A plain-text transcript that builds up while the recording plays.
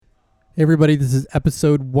Hey everybody, this is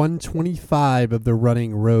episode 125 of the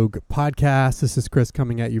Running Rogue podcast. This is Chris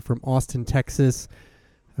coming at you from Austin, Texas.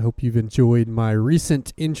 I hope you've enjoyed my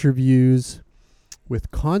recent interviews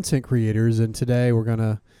with content creators, and today we're going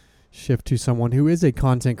to shift to someone who is a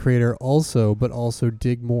content creator also, but also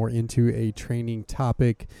dig more into a training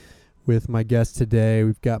topic with my guest today.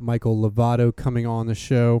 We've got Michael Lovato coming on the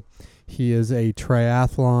show. He is a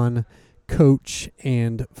triathlon coach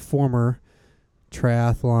and former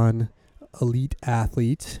triathlon elite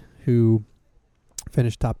athlete who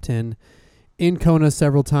finished top 10 in Kona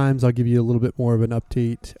several times. I'll give you a little bit more of an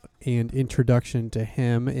update and introduction to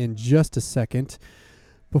him in just a second.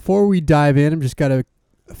 Before we dive in, I've just got a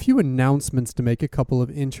few announcements to make, a couple of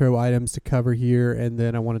intro items to cover here, and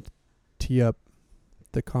then I want to tee up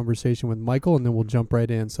the conversation with Michael, and then we'll jump right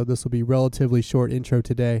in. So this will be a relatively short intro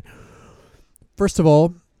today. First of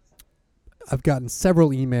all, I've gotten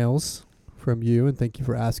several emails from you, and thank you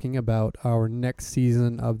for asking about our next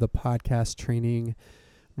season of the podcast training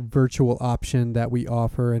virtual option that we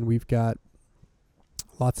offer. And we've got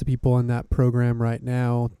lots of people in that program right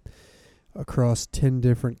now across 10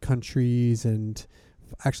 different countries and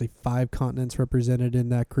actually 5 continents represented in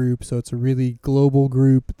that group. So it's a really global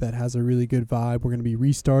group that has a really good vibe. We're going to be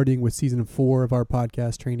restarting with season 4 of our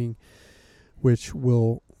podcast training, which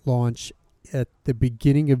will launch at the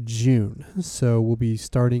beginning of June. So we'll be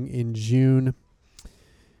starting in June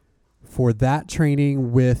for that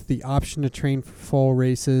training with the option to train for fall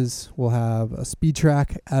races. We'll have a speed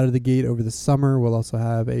track out of the gate over the summer. We'll also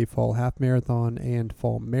have a fall half marathon and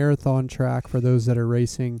fall marathon track for those that are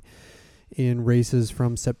racing in races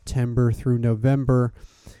from September through November.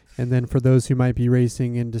 And then for those who might be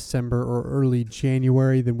racing in December or early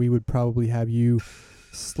January, then we would probably have you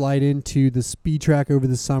slide into the speed track over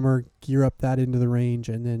the summer, gear up that into the range,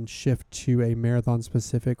 and then shift to a marathon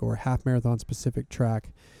specific or half marathon specific track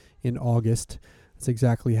in August. That's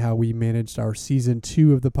exactly how we managed our season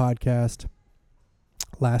 2 of the podcast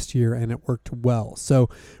last year, and it worked well. So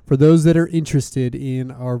for those that are interested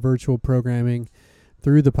in our virtual programming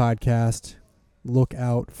through the podcast, look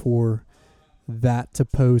out for that to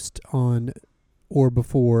post on or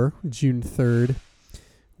before June 3rd.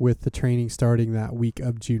 With the training starting that week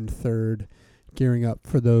of June 3rd, gearing up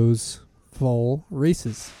for those fall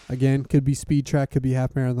races. Again, could be speed track, could be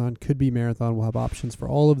half marathon, could be marathon. We'll have options for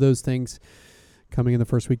all of those things coming in the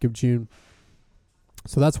first week of June.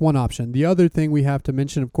 So that's one option. The other thing we have to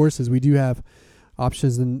mention, of course, is we do have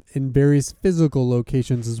options in various physical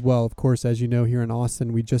locations as well. Of course, as you know, here in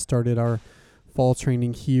Austin, we just started our fall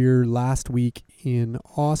training here last week in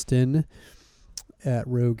Austin at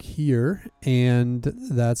Rogue here, and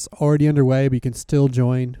that's already underway. But you can still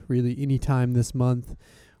join really anytime this month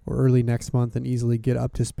or early next month and easily get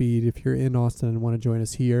up to speed if you're in Austin and want to join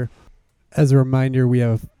us here. As a reminder, we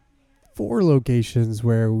have 4 locations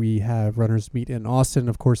where we have runners meet in Austin,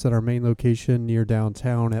 of course, at our main location near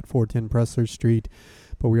downtown at 410 Pressler Street,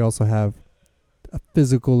 but we also have a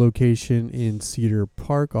physical location in Cedar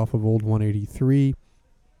Park off of Old 183,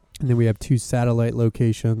 and then we have 2 satellite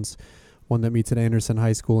locations, one that meets at Anderson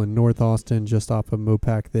High School in North Austin, just off of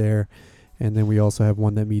Mopac there. And then we also have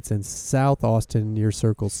one that meets in South Austin near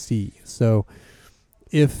Circle C. So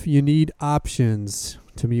if you need options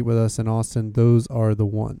to meet with us in Austin, those are the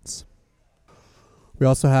ones. We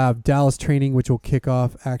also have Dallas training, which will kick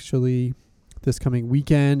off actually this coming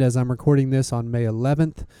weekend as I'm recording this on May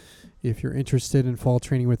 11th. If you're interested in fall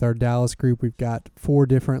training with our Dallas group, we've got 4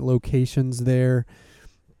 different locations there.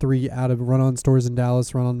 3 out of Run On stores in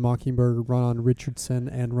Dallas, Run On Mockingbird, Run On Richardson,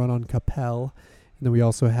 and Run On Capel. And then we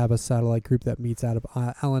also have a satellite group that meets out of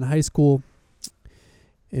Allen High School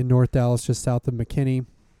in North Dallas, just south of McKinney.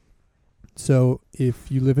 So if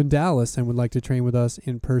you live in Dallas and would like to train with us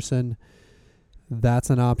in person, that's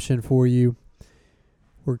an option for you.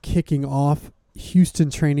 We're kicking off Houston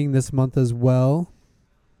training this month as well.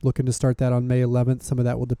 Looking to start that on May 11th. Some of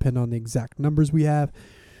that will depend on the exact numbers we have,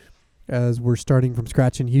 as we're starting from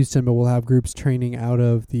scratch in Houston, but we'll have groups training out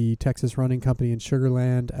of the Texas Running Company in Sugar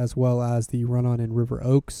Land, as well as the Run On in River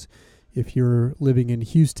Oaks if you're living in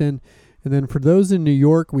Houston. And then for those in New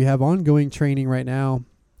York, we have ongoing training right now,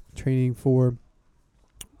 training for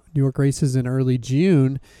New York races in early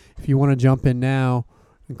June. If you want to jump in now,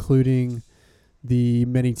 including the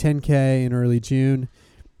Mini 10K in early June,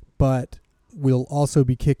 but we'll also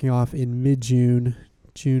be kicking off in mid-June,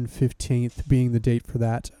 June 15th being the date for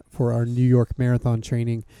that, for our New York Marathon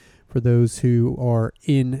training. For those who are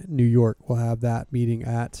in New York, we'll have that meeting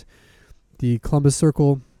at the Columbus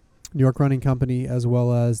Circle New York Running Company, as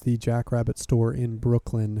well as the Jackrabbit store in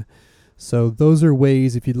Brooklyn. So those are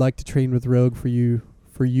ways, if you'd like to train with Rogue, for you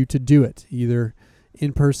to do it, either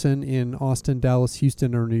in person in Austin, Dallas,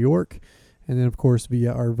 Houston, or New York. And then, of course,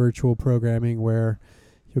 via our virtual programming where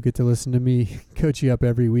you'll get to listen to me coach you up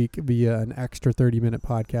every week via an extra 30-minute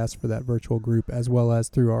podcast for that virtual group, as well as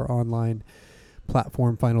through our online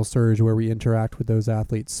platform, Final Surge, where we interact with those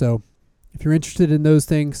athletes. So if you're interested in those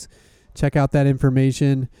things, check out that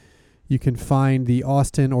information. You can find the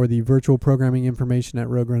Austin or the virtual programming information at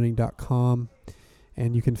roguerunning.com.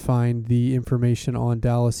 And you can find the information on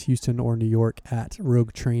Dallas, Houston, or New York at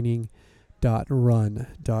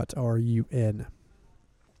roguetraining.run.run.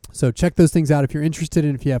 So check those things out if you're interested.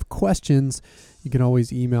 And if you have questions, you can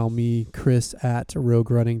always email me,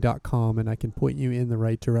 chris@roguerunning.com, and I can point you in the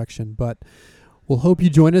right direction. But we'll hope you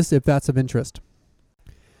join us if that's of interest.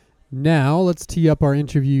 Now, let's tee up our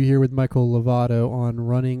interview here with Michael Lovato on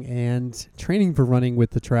running and training for running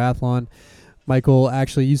with the triathlon. Michael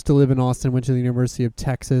actually used to live in Austin, went to the University of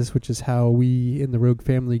Texas, which is how we in the Rogue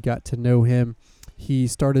family got to know him. He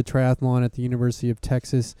started triathlon at the University of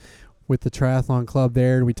Texas with the triathlon club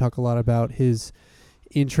there, and we talk a lot about his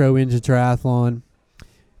intro into triathlon,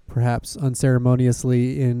 perhaps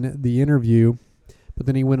unceremoniously in the interview. But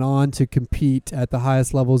then he went on to compete at the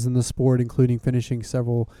highest levels in the sport, including finishing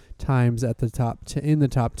several times at the in the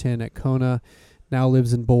top 10 at Kona. Now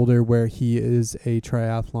lives in Boulder, where he is a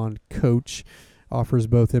triathlon coach, offers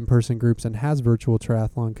both in-person groups and has virtual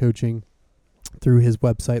triathlon coaching through his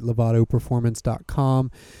website,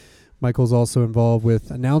 lovatoperformance.com. Michael's also involved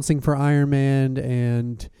with announcing for Ironman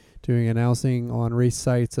and doing announcing on race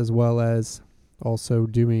sites, as well as also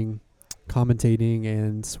doing commentating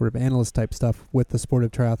and sort of analyst type stuff with the sport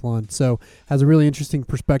of triathlon. So has a really interesting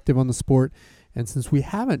perspective on the sport. And since we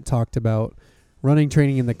haven't talked about running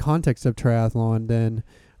training in the context of triathlon, then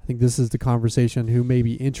I think this is the conversation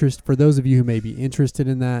for those of you who may be interested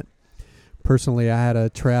in that. Personally, I had a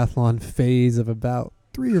triathlon phase of about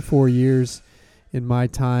 3 or 4 years in my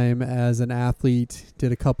time as an athlete.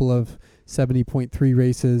 Did a couple of 70.3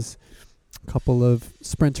 races, a couple of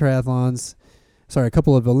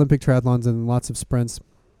Olympic triathlons and lots of sprints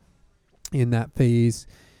in that phase.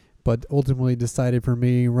 But ultimately decided for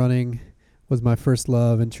me, running was my first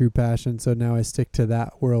love and true passion. So now I stick to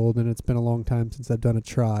that world, and it's been a long time since I've done a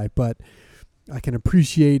try. But I can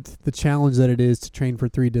appreciate the challenge that it is to train for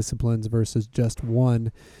 3 disciplines versus just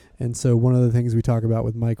one. And so one of the things we talk about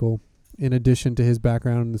with Michael, in addition to his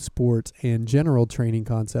background in the sport and general training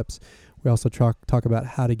concepts, we also talk about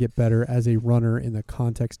how to get better as a runner in the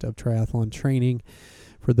context of triathlon training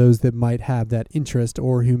for those that might have that interest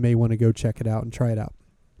or who may want to go check it out and try it out.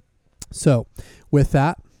 So with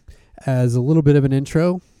that, as a little bit of an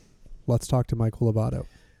intro, let's talk to Michael Lovato.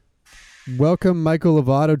 Welcome, Michael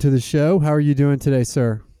Lovato, to the show. How are you doing today,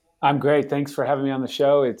 sir? I'm great. Thanks for having me on the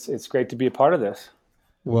show. It's great to be a part of this.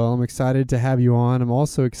 Well, I'm excited to have you on. I'm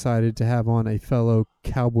also excited to have on a fellow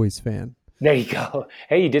Cowboys fan. There you go.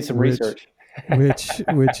 Hey, you did some research. which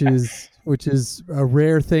is a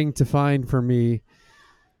rare thing to find for me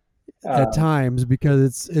at times,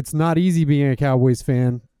 because it's not easy being a Cowboys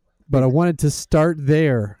fan. But I wanted to start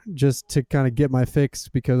there just to kind of get my fix,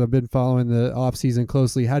 because I've been following the offseason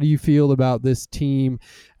closely. How do you feel about this team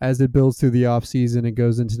as it builds through the offseason and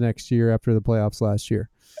goes into next year after the playoffs last year?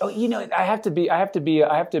 Oh, I have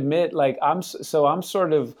to admit, like I'm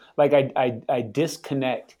sort of like I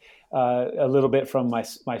disconnect a little bit from my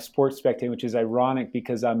sports spectating, which is ironic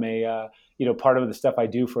because I'm a part of the stuff I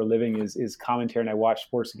do for a living is commentary, and I watch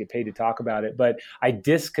sports to get paid to talk about it. But I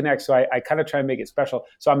disconnect, so I kind of try and make it special.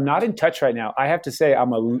 So I'm not in touch right now. I have to say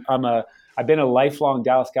I've been a lifelong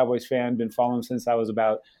Dallas Cowboys fan, been following since I was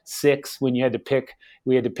about 6 when we had to pick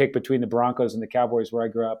between the Broncos and the Cowboys where I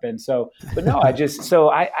grew up. And so, but no,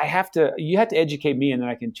 you have to educate me and then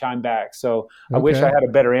I can chime back. So okay. I wish I had a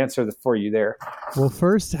better answer for you there. Well,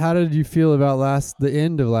 first, how did you feel about the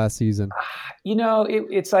end of last season?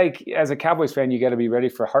 It's like, as a Cowboys fan, you got to be ready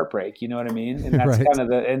for heartbreak. You know what I mean? And that's right.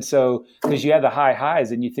 and so, because you had the high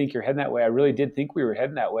highs and you think you're heading that way. I really did think we were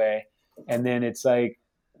heading that way. And then it's like,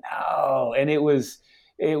 no. And it was,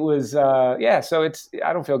 so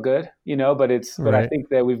I don't feel good, but but I think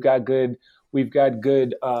that we've got good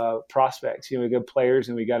prospects, we got players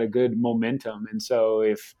and we got a good momentum. And so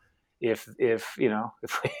if we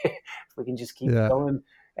can just keep going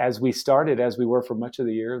as we were for much of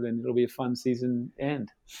the year, then it'll be a fun season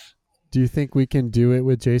end. Do you think we can do it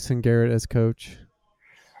with Jason Garrett as coach?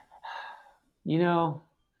 I'm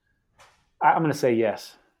going to say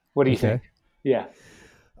yes. What do you think? Yeah.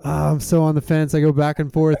 I'm so on the fence. I go back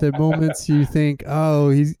and forth. At moments you think,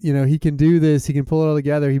 he can do this. He can pull it all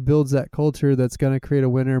together. He builds that culture that's going to create a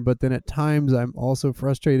winner. But then at times I'm also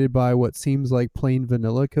frustrated by what seems like plain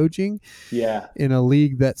vanilla coaching. Yeah. In a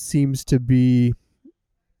league that seems to be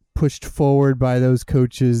pushed forward by those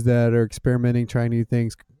coaches that are experimenting, trying new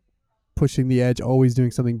things, pushing the edge, always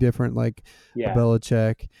doing something different, like a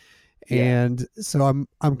Belichick. And so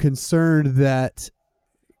I'm concerned that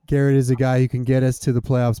Garrett is a guy who can get us to the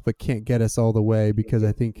playoffs but can't get us all the way, because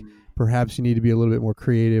I think perhaps you need to be a little bit more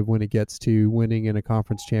creative when it gets to winning in a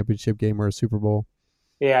conference championship game or a Super Bowl.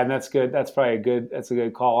 Yeah, and that's good. That's probably a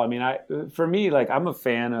good call. I mean, for me, like, I'm a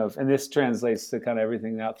fan of, and this translates to kind of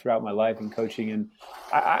everything out throughout my life in coaching. And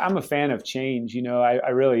I'm a fan of change. I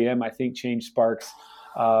really am. I think change sparks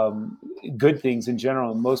good things in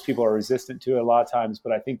general. Most people are resistant to it a lot of times,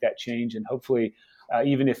 but I think that change, and hopefully,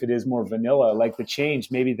 even if it is more vanilla, like the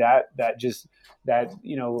change, maybe that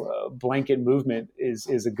blanket movement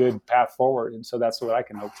is a good path forward. And so that's what I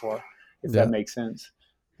can hope for, if that makes sense.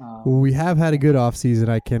 Well, we have had a good offseason,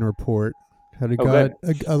 I can report. Had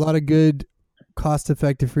a lot of good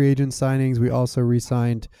cost-effective free agent signings. We also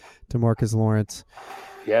re-signed DeMarcus Lawrence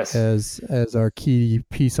as our key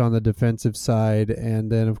piece on the defensive side.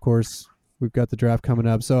 And then, of course, we've got the draft coming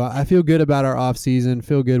up. So I feel good about our offseason,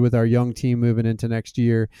 feel good with our young team moving into next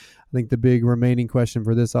year. I think the big remaining question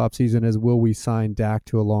for this offseason is, will we sign Dak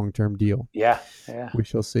to a long-term deal? Yeah. We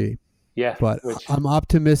shall see. Yeah, but I'm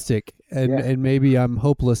optimistic, and maybe I'm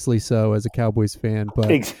hopelessly so as a Cowboys fan.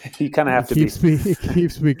 But you kind of have to It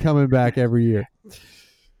keeps me coming back every year.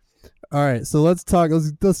 All right, so let's talk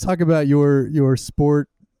about your sport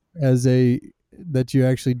that you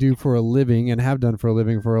actually do for a living and have done for a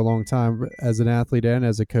living for a long time as an athlete and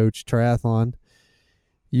as a coach, triathlon.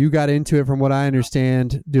 You got into it, from what I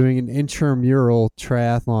understand, doing an intramural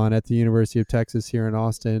triathlon at the University of Texas here in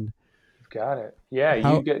Austin. Got it. Yeah.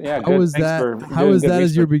 How was that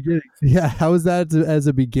as your beginning? Yeah. How was that as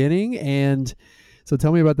a beginning? And so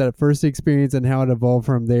tell me about that first experience and how it evolved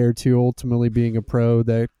from there to ultimately being a pro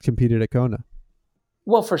that competed at Kona.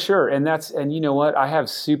 Well, for sure. And you know what? I have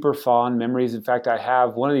super fond memories. In fact, I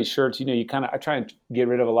have one of these shirts, I try and get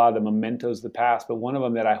rid of a lot of the mementos of the past, but one of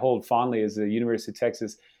them that I hold fondly is the University of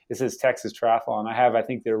Texas. It says Texas Triathlon. I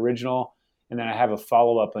think the original, and then I have a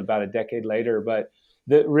follow-up about a decade later. But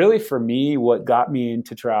really, for me, what got me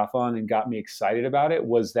into triathlon and got me excited about it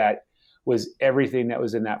was everything that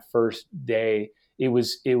was in that first day. It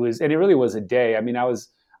was, and it really was a day. I mean, I was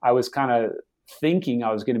kind of thinking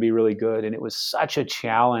I was going to be really good, and it was such a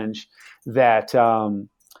challenge that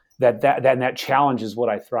challenge is what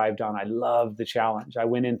I thrived on. I love the challenge. I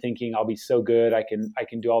went in thinking I'll be so good. I can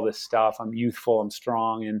do all this stuff. I'm youthful. I'm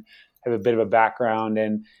strong, and have a bit of a background,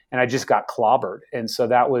 and I just got clobbered. And so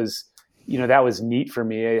that was neat for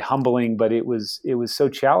me, humbling, but it was so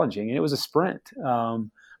challenging, and it was a sprint.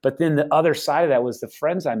 But then the other side of that was the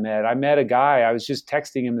friends I met. I met a guy, I was just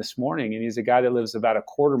texting him this morning, and he's a guy that lives about a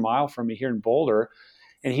quarter mile from me here in Boulder.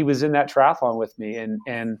 And he was in that triathlon with me,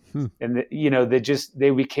 they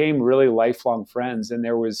became really lifelong friends. And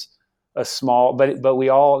there was a small, but we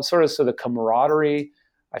all so the camaraderie,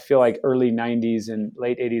 I feel like early 90s and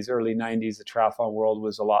late 80s, early 90s, the triathlon world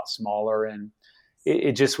was a lot smaller, and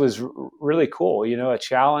it just was really cool, a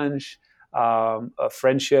challenge, a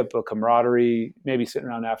friendship, a camaraderie, maybe sitting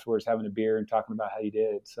around afterwards having a beer and talking about how you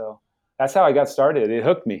did. So that's how I got started. It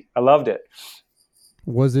hooked me. I loved it.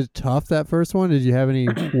 Was it tough, that first one? Did you have any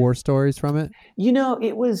war stories from it?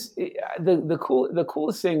 It was the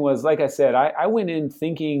coolest thing was, like I said, I went in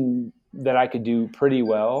thinking that I could do pretty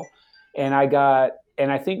well, and I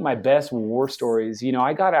think my best war stories,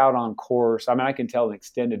 I got out on course. I mean, I can tell an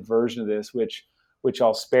extended version of this, which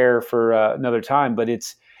I'll spare for another time. But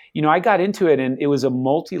it's, I got into it, and it was a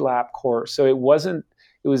multi-lap course. So it was a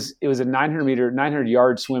 900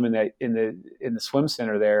 yard swim in the swim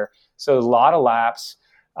center there. So a lot of laps,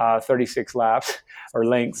 36 laps or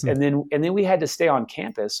lengths. And then we had to stay on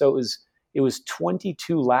campus. So it was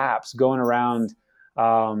 22 laps going around,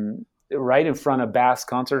 right in front of Bass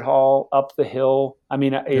Concert Hall, up the hill. I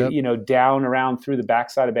mean, down around through the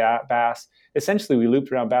backside of Bass. Essentially, we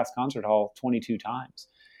looped around Bass Concert Hall 22 times.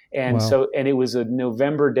 And wow. And it was a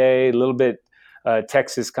November day, a little bit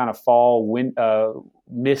Texas kind of fall, wind,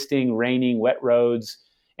 misting, raining, wet roads.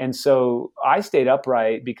 And so I stayed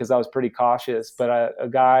upright because I was pretty cautious. But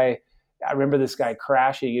I remember this guy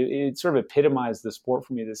crashing. It sort of epitomized the sport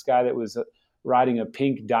for me. This guy that was riding a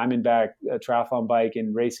pink Diamondback triathlon bike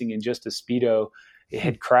and racing in just a Speedo, it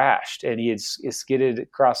had crashed, and he had skidded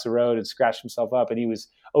across the road and scratched himself up. And he was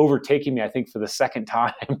overtaking me, I think, for the second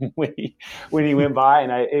time when he went by.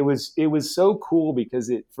 And it was so cool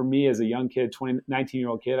because for me as a young kid,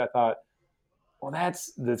 19-year-old kid, I thought, well,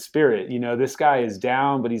 that's the spirit. This guy is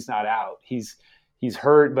down, but he's not out. He's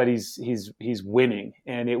hurt, but he's winning.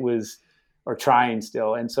 And or trying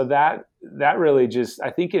still. And so that really just, I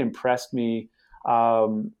think it impressed me a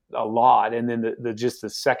lot. And then just the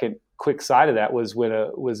second quick side of that was when a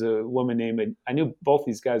woman named, I knew both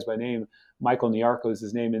these guys by name. Michael Niarco is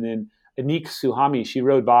his name, and then Anik Suhami. She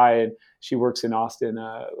rode by, and she works in Austin,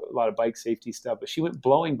 a lot of bike safety stuff. But she went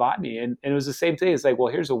blowing by me, and it was the same thing. It's like,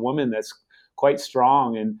 well, here's a woman that's quite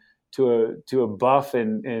strong, and to a buff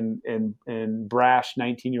and brash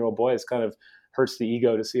 19-year-old boy, it's kind of hurts the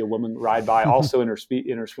ego to see a woman ride by, also in her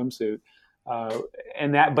swimsuit.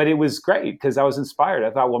 But it was great because I was inspired. I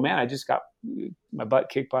thought, well, man, I just got my butt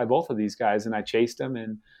kicked by both of these guys, and I chased them.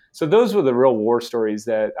 And so those were the real war stories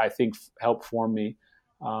that I think helped form me.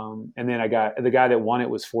 And then I got the guy that won it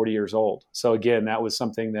was 40 years old. So again, that was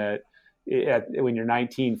something that when you're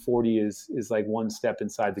 19, 40 is like one step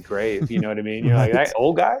inside the grave. You know what I mean? You're like, that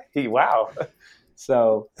old guy? Wow.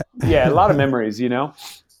 So yeah, a lot of memories,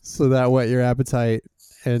 So that whet your appetite.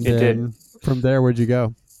 And then from there, where'd you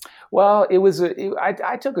go? Well,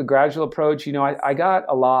 I took a gradual approach. I got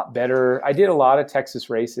a lot better. I did a lot of Texas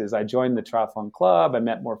races. I joined the triathlon club. I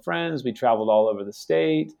met more friends. We traveled all over the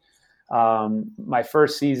state. My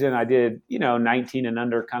first season, I did, 19 and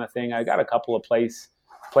under kind of thing. I got a couple of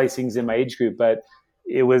placings in my age group, but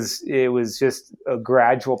it was just a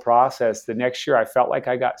gradual process. The next year, I felt like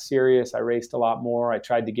I got serious. I raced a lot more. I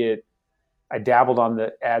dabbled on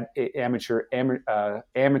the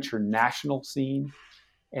amateur national scene.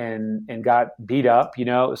 And got beat up,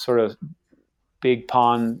 sort of big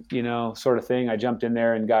pond, sort of thing. I jumped in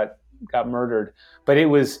there and got murdered. But it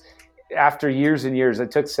was after years and years. It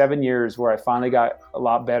took 7 years where I finally got a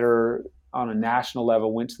lot better on a national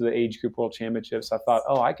level. Went to the age group world championships. I thought,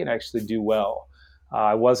 I can actually do well.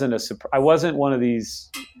 I wasn't one of these,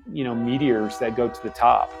 meteors that go to the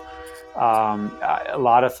top. A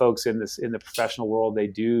lot of folks in the professional world, they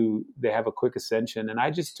have a quick ascension, and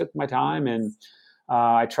I just took my time and.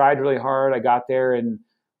 I tried really hard. I got there, and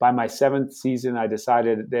by my 7th season, I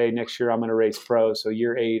decided, hey, next year I'm going to race pro. So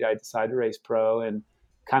year 8, I decided to race pro, and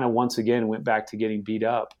kind of once again went back to getting beat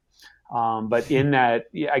up. But in that,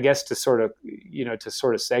 I guess to sort of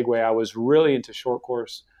segue, I was really into short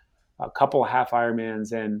course, a couple of half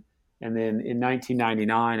Ironmans, and then in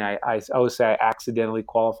 1999, I always say I accidentally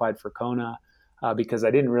qualified for Kona because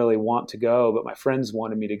I didn't really want to go, but my friends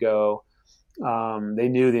wanted me to go. They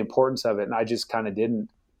knew the importance of it, and I just kind of didn't.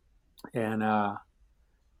 And I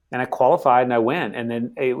qualified, and I went. And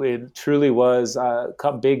then it truly was a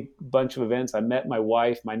big bunch of events. I met my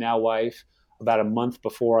now wife, about a month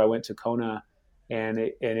before I went to Kona, and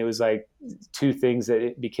it was like two things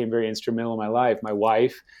that became very instrumental in my life: my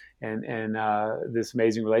wife and this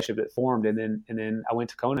amazing relationship that formed. And then I went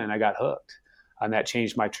to Kona, and I got hooked, and that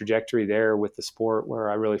changed my trajectory there with the sport,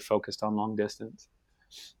 where I really focused on long distance.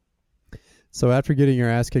 So after getting your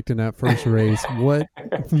ass kicked in that first race, what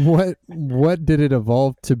did it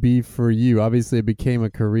evolve to be for you? Obviously, it became a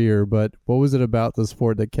career, but what was it about the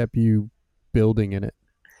sport that kept you building in it?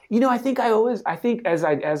 I think as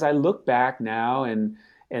I look back now, and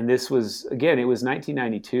this was, again, it was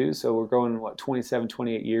 1992, so we're going 27,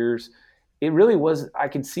 28 years. It really was. I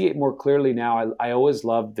can see it more clearly now. I always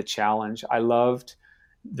loved the challenge. I loved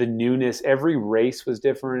the newness. Every race was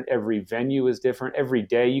different. Every venue was different. Every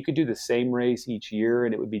day you could do the same race each year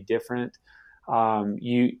and it would be different.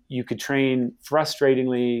 You could train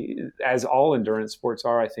frustratingly, as all endurance sports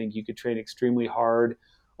are. I think you could train extremely hard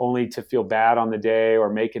only to feel bad on the day or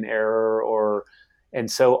make an error,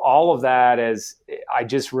 and so all of that, as I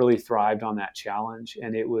just really thrived on that challenge,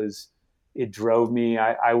 and it drove me.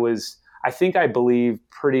 I think I believed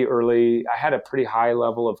pretty early. I had a pretty high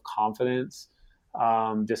level of confidence.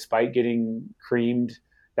 Despite getting creamed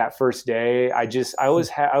that first day, I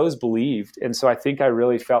always believed. And so I think I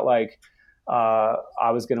really felt like,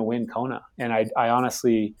 I was going to win Kona. And I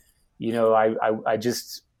honestly, I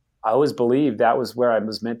always believed that was where I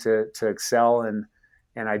was meant to excel. And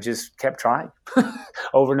I just kept trying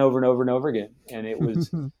over and over and over and over again. And it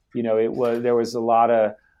was,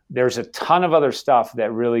 there's a ton of other stuff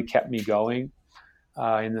that really kept me going.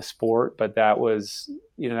 In the sport, but that was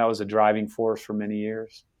a driving force for many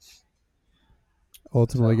years.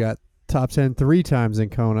 Ultimately got top 10 3 times in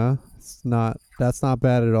Kona. That's not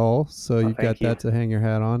bad at all. So you've got that to hang your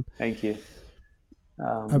hat on. Thank you.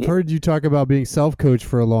 I've heard you talk about being self-coached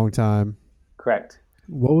for a long time. Correct.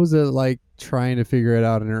 What was it like trying to figure it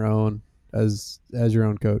out on your own as your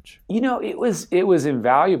own coach? It was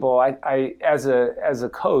invaluable. I as a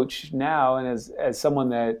coach now, and as someone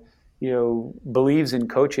that believes in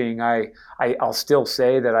coaching, I'll still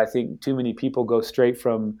say that I think too many people go straight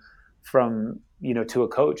from to a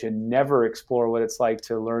coach and never explore what it's like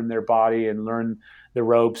to learn their body and learn the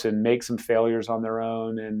ropes and make some failures on their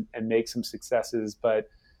own and make some successes. But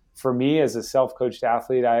for me as a self-coached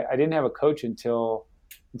athlete, I didn't have a coach until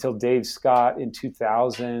Dave Scott in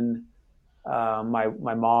 2000.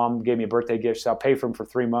 My mom gave me a birthday gift, so I'll pay for him for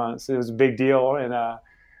 3 months. It was a big deal, and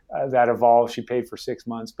that evolved. She paid for 6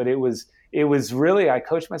 months, but it was really, I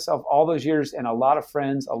coached myself all those years, and a lot of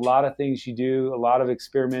friends, a lot of things you do, a lot of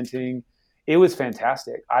experimenting. It was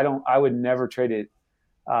fantastic. I would never trade it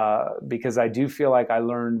because I do feel like I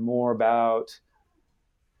learned more about.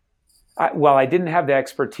 I didn't have the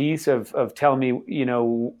expertise of telling me,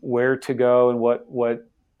 where to go and what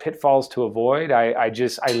pitfalls to avoid. I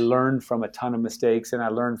learned from a ton of mistakes, and I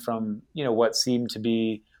learned from, what seemed to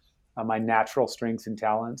be my natural strengths and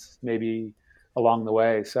talents maybe along the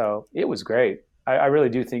way. So it was great. I really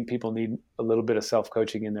do think people need a little bit of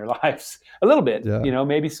self-coaching in their lives, a little bit,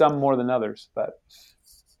 maybe some more than others, but.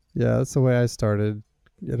 Yeah, that's the way I started.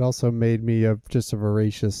 It also made me just a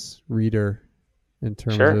voracious reader in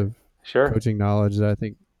terms of coaching knowledge that I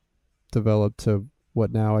think developed to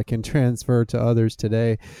what now I can transfer to others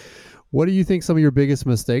today. What do you think some of your biggest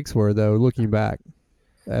mistakes were, though, looking back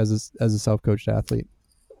as a self-coached athlete?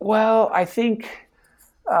 Well, I think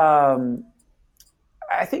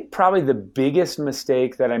probably the biggest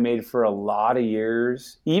mistake that I made for a lot of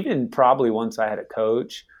years, even probably once I had a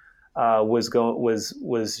coach,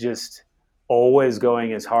 was just always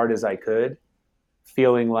going as hard as I could,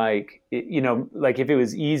 feeling like, like if it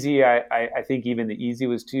was easy, I think even the easy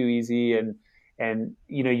was too easy. And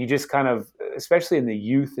you just kind of, especially in the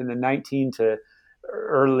youth, in the 19 to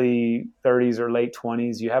early 30s or late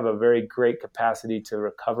 20s, you have a very great capacity to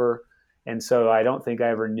recover. And so I don't think I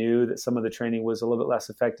ever knew that some of the training was a little bit less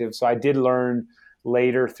effective. So I did learn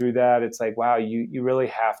later through that. It's like, wow, you really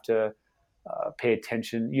have to pay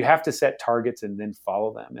attention. You have to set targets and then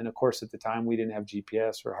follow them. And of course, at the time, we didn't have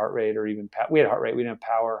GPS or heart rate, or even we had heart rate, we didn't have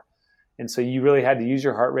power. And so you really had to use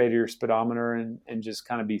your heart rate or your speedometer and just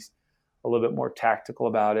kind of be a little bit more tactical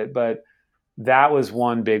about it. But that was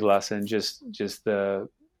one big lesson, just the,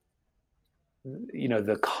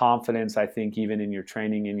 the confidence, I think, even in your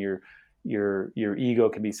training, and your ego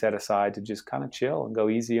can be set aside to just kind of chill and go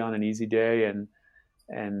easy on an easy day, and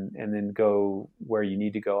then go where you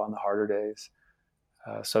need to go on the harder days.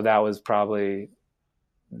 So that was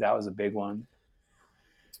a big one.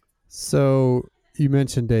 So you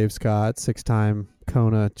mentioned Dave Scott, 6-time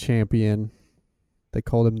Kona champion. They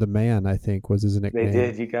called him the Man, I think, was his nickname. They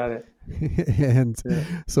did. You got it. And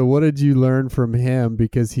so what did you learn from him?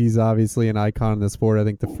 Because he's obviously an icon in the sport. I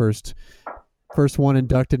think the first one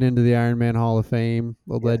inducted into the Ironman Hall of Fame,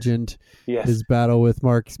 a legend. Yes. His battles with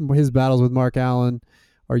Mark Allen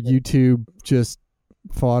are YouTube just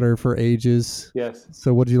fodder for ages. Yes.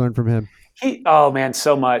 So what did you learn from him? Oh man,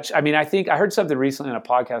 so much. I mean, I think I heard something recently on a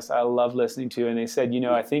podcast I love listening to, and they said,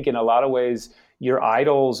 I think in a lot of ways, your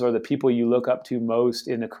idols or the people you look up to most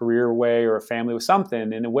in a career way or a family with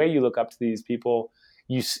something, in a way you look up to these people,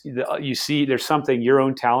 you see there's something, your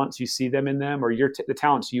own talents, you see them in them, or the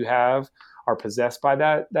talents you have are possessed by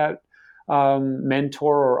that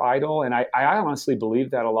mentor or idol. And I honestly believe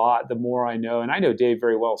that a lot the more I know. And I know Dave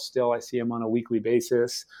very well still. I see him on a weekly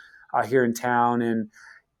basis here in town. And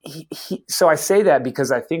so I say that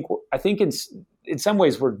because I think in some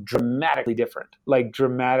ways we're dramatically different, like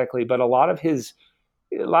dramatically, but a lot of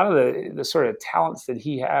the sort of talents that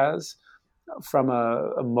he has from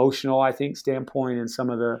a emotional, I think, standpoint, and some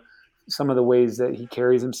of the ways that he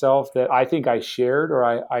carries himself that I think I shared or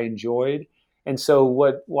I enjoyed. And so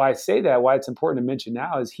why I say that, why it's important to mention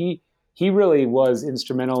now, is he really was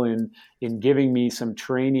instrumental in giving me some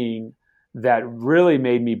training that really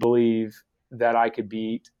made me believe that I could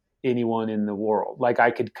beat anyone in the world. Like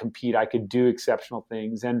I could compete, I could do exceptional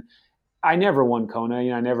things. And I never won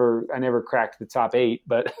Kona. I never cracked the top 8,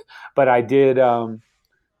 but I did.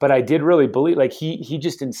 But I did really believe, like he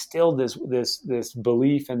just instilled this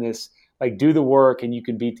belief and this, like, do the work and you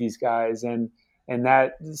can beat these guys. And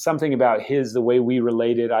that something about the way we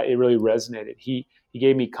related, it really resonated. He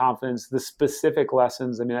gave me confidence. The specific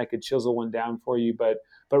lessons, I mean, I could chisel one down for you, but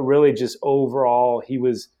really just overall, he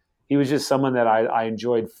was just someone that I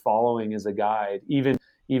enjoyed following as a guide, even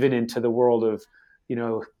into the world of,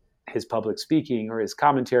 his public speaking or his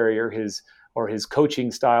commentary or his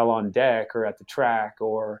coaching style on deck or at the track,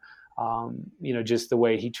 or just the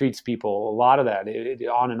way he treats people. A lot of that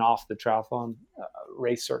on and off the triathlon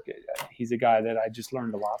race circuit. He's a guy that I just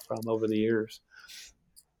learned a lot from over the years.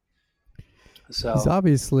 So he's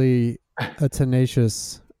obviously a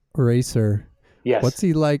tenacious racer. Yes. What's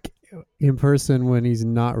he like in person when he's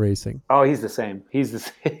not racing? Oh, he's the same. He's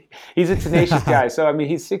a tenacious guy. So I mean,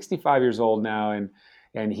 he's 65 years old now,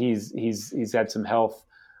 and he's had some health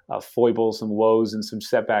foibles, some woes, and some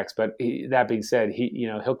setbacks. But that being said,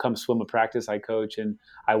 he'll come swim a practice I coach, and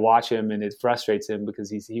I watch him, and it frustrates him because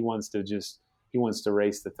he wants to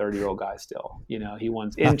race the 30-year-old guy still. He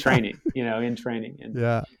wants in training, and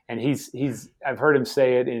Yeah. and I've heard him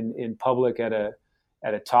say it in public at a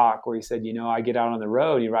talk where he said, I get out on the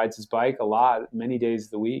road. He rides his bike a lot, many days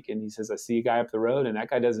of the week, and he says, I see a guy up the road, and that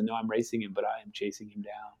guy doesn't know I'm racing him, but I am chasing him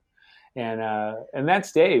down. And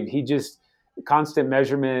that's Dave. He just constant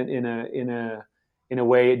measurement in a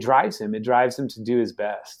way, it drives him. It drives him to do his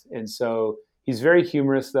best. And so he's very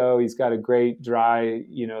humorous, though. He's got a great, dry,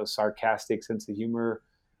 sarcastic sense of humor.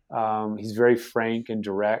 He's very frank and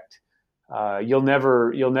direct. You'll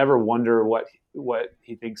never wonder what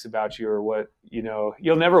he thinks about you, or what,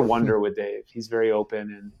 you'll never wonder with Dave. He's very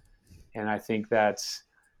open, and I think that's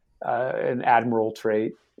an admirable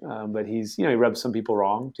trait. But he rubs some people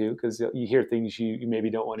wrong too, because you hear things you maybe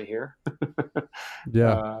don't want to hear.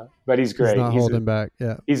 Yeah. But he's great. He's not holding back.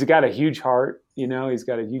 Yeah. He's got a huge heart. He's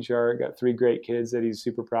got a huge heart. Got 3 great kids that he's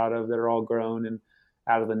super proud of, that are all grown and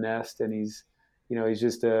out of the nest. And he's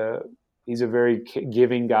a very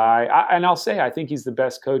giving guy. And I'll say, I think he's the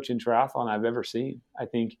best coach in triathlon I've ever seen. I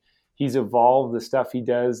think he's evolved the stuff he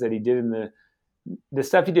does that he did in the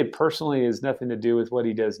stuff he did personally has nothing to do with what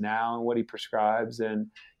he does now and what he prescribes. And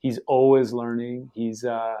he's always learning. He's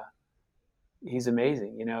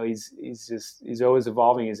amazing. He's always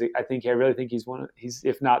evolving. I really think he's,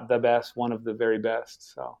 if not the best, one of the very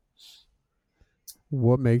best. So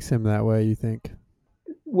what makes him that way, you think?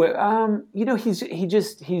 Well, he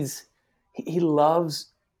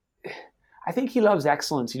loves, I think he loves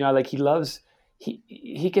excellence.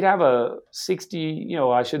 He could have a 60,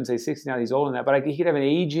 I shouldn't say 60 now, he's older than that, but he could have an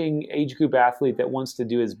aging age group athlete that wants to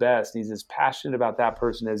do his best. And he's as passionate about that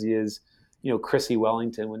person as he is, Chrissy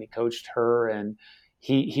Wellington when he coached her. And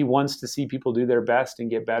he wants to see people do their best and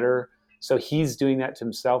get better. So he's doing that to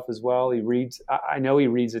himself as well. He reads, I know he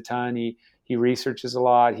reads a ton. He researches a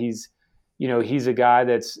lot. He's a guy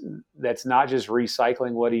that's not just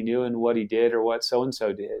recycling what he knew and what he did or what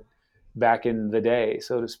so-and-so did back in the day,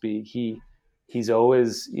 so to speak. He's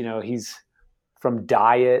always, he's from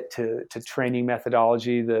diet to training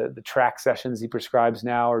methodology. The track sessions he prescribes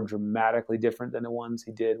now are dramatically different than the ones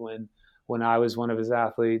he did when I was one of his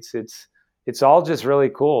athletes. It's all just really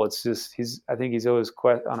cool. It's just, I think he's always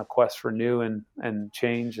on a quest for new and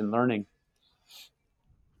change and learning.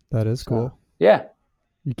 That is cool. Yeah.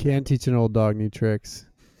 You can't teach an old dog new tricks.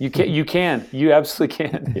 You absolutely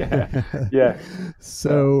can. Yeah. Yeah.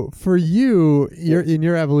 So for you, in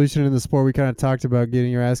your evolution in the sport, we kind of talked about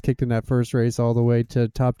getting your ass kicked in that first race all the way to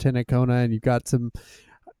top 10 at Kona, and you got some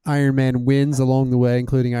Ironman wins along the way,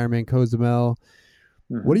 including Ironman Cozumel.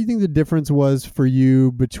 Mm-hmm. What do you think the difference was for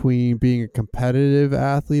you between being a competitive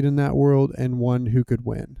athlete in that world and one who could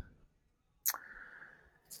win?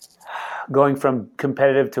 Going from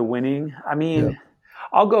competitive to winning? I mean... Yeah.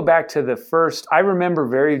 I'll go back to the first. I remember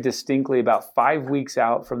very distinctly about 5 weeks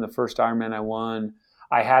out from the first Ironman I won,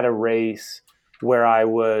 I had a race where I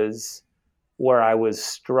was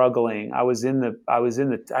struggling. I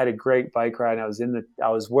had a great bike ride. And I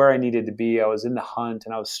was where I needed to be. I was in the hunt,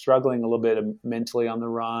 and I was struggling a little bit mentally on the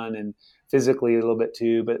run and physically a little bit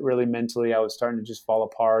too, but really mentally I was starting to just fall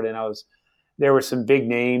apart. And there were some big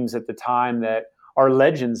names at the time that are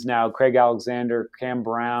legends now, Craig Alexander, Cam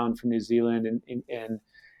Brown from New Zealand,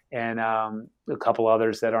 and a couple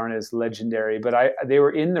others that aren't as legendary. But they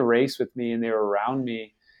were in the race with me, and they were around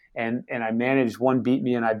me, and I managed. One beat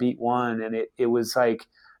me, and I beat one, and it was like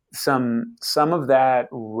some of that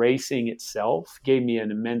racing itself gave me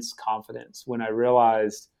an immense confidence when I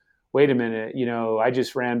realized, wait a minute, I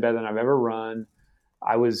just ran better than I've ever run.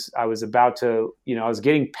 I was about to, I was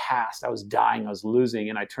getting past, I was dying, I was losing.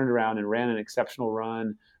 And I turned around and ran an exceptional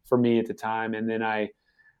run for me at the time. And then I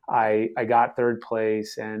got third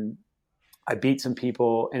place, and I beat some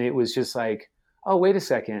people, and it was just like, oh, wait a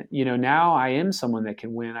second. Now I am someone that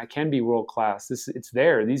can win. I can be world-class. It's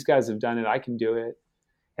there. These guys have done it. I can do it.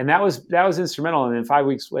 And that was instrumental. And then 5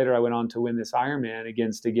 weeks later, I went on to win this Ironman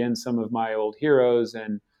against, again, some of my old heroes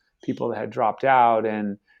and people that had dropped out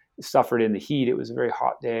and suffered in the heat. It was a very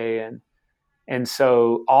hot day. And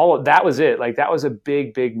so all of that was it. Like, that was a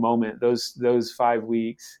big, big moment, those 5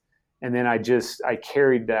 weeks. And then I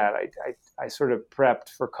carried that. I sort of prepped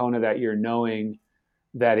for Kona that year, knowing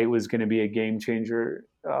that it was going to be a game changer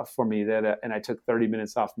for me. And I took 30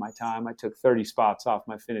 minutes off my time. I took 30 spots off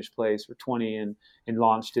my finish place, or 20, and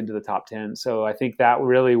launched into the top 10. So I think that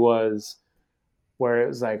really was where it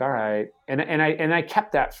was like, all right. And I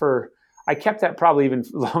kept that I kept that probably even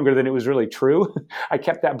longer than it was really true. I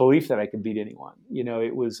kept that belief that I could beat anyone.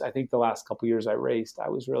 It was, I think the last couple of years I raced, I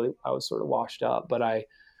was sort of washed up, but I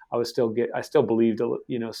still believed,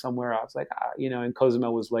 somewhere I was like, and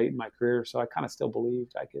Cozumel was late in my career. So I kind of still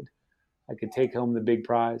believed I could take home the big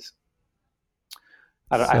prize.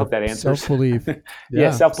 I hope that answers. Self-belief.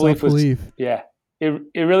 Yeah. Self-belief was, yeah, it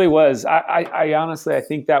really was. I honestly, I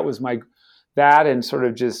think that was that and sort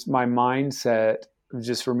of just my mindset of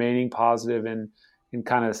just remaining positive and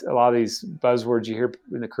kind of a lot of these buzzwords you hear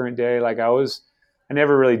in the current day. Like I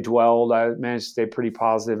never really dwelled. I managed to stay pretty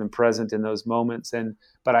positive and present in those moments.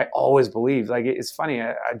 But I always believed, like, it's funny.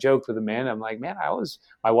 I joked with Amanda. I'm like, man,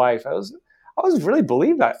 my wife, I was really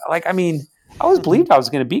believed that. Like, I mean, I always believed I was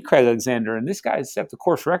going to beat Craig Alexander, and this guy set the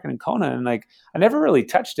course record in Kona, and like I never really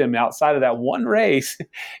touched him outside of that one race,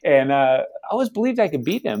 and I always believed I could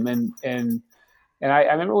beat him. And I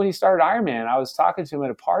remember when he started Ironman, I was talking to him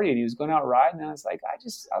at a party, and he was going out riding, and I was like,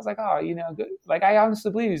 oh, good. Like I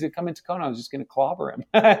honestly believe he's going to come into Kona. I was just going to clobber him,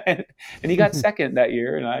 and he got second that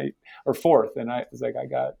year, or fourth, and I was like, I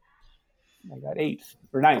got eighth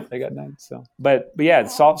or ninth. I got ninth. So, but yeah,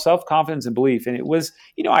 self-confidence and belief. And it was,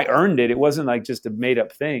 I earned it. It wasn't like just a made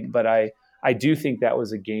up thing, but I do think that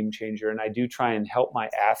was a game changer. And I do try and help my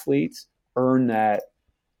athletes earn that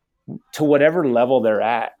to whatever level they're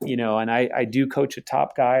at, and I do coach a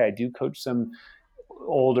top guy. I do coach some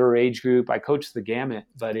older age group. I coach the gamut,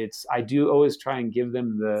 but I do always try and give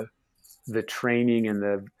them the training and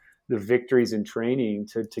the victories in training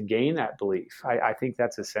to gain that belief. I think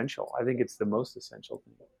that's essential. I think it's the most essential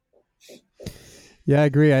thing. Yeah, I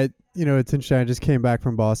agree. It's interesting. I just came back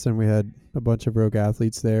from Boston. We had a bunch of Rogue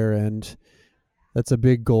athletes there, and that's a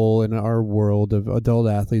big goal in our world of adult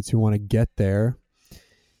athletes who want to get there.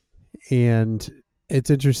 And it's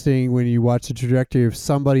interesting when you watch the trajectory of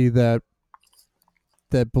somebody that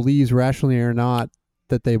believes rationally or not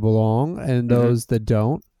that they belong, and those that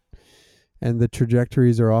don't. And the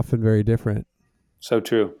trajectories are often very different. So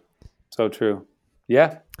true.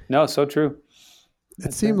 Yeah. No, so true.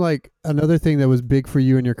 It seemed like another thing that was big for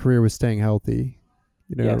you in your career was staying healthy.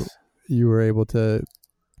 Yes. You were able to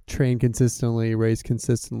train consistently, race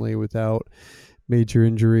consistently without major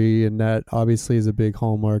injury, and that obviously is a big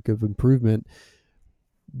hallmark of improvement.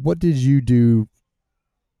 What did you do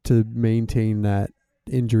to maintain that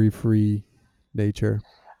injury-free nature?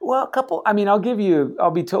 Well,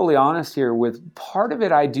 I'll be totally honest here. With part of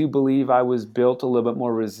it, I do believe I was built a little bit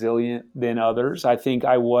more resilient than others. I think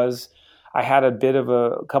I had a bit of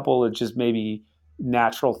a couple of just maybe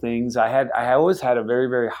natural things. I always had a very,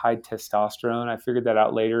 very high testosterone. I figured that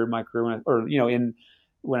out later in my career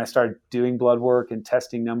when I started doing blood work and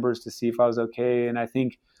testing numbers to see if I was okay. And I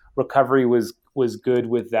think recovery was good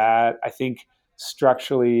with that. I think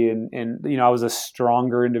structurally and I was a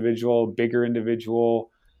stronger individual, bigger individual.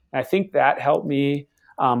 And I think that helped me.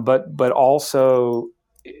 But also,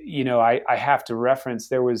 I have to reference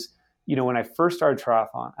there was, when I first started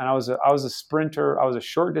triathlon, and I was a sprinter, I was a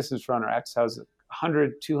short distance runner. I was a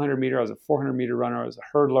 100, 200 meter, I was a 400 meter runner, I was a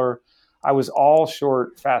hurdler. I was all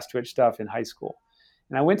short, fast twitch stuff in high school.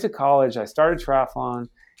 And I went to college, I started triathlon,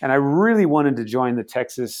 and I really wanted to join the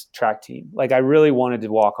Texas track team. Like I really wanted to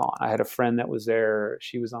walk on. I had a friend that was there.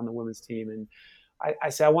 She was on the women's team. And I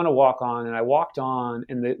said, I want to walk on. And I walked on,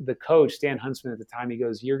 and the coach, Stan Huntsman at the time, he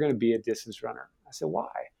goes, you're going to be a distance runner. I said, why?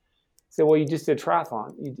 He said, well, you just did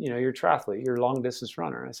triathlon. You're a triathlete. You're a long distance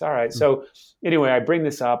runner. And I said, all right. Mm-hmm. So anyway, I bring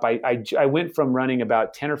this up. I went from running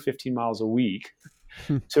about 10 or 15 miles a week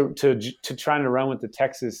to trying to run with the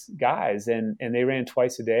Texas guys. And they ran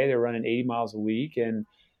twice a day. They were running 80 miles a week. And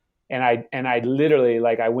I literally,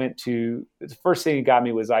 like, I went to, the first thing that got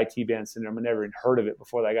me was IT band syndrome. I never even heard of it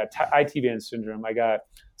before. I got IT band syndrome. I got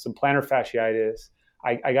some plantar fasciitis.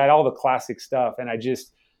 I got all the classic stuff. And I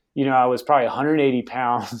just, I was probably 180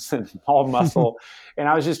 pounds and all muscle. And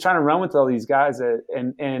I was just trying to run with all these guys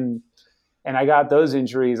and I got those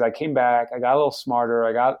injuries. I came back, I got a little smarter.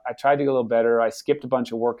 I tried to get a little better. I skipped a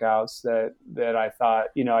bunch of workouts that I thought,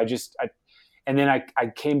 and then I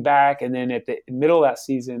came back, and then at the middle of that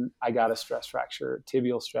season, I got a stress fracture,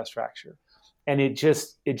 tibial stress fracture. And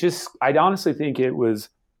I'd honestly think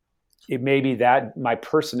it may be that my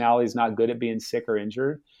personality is not good at being sick or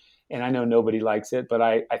injured. And I know nobody likes it, but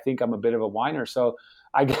I think I'm a bit of a whiner. So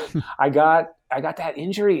I got that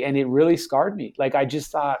injury, and it really scarred me. Like I just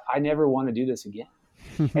thought I never want to do this again.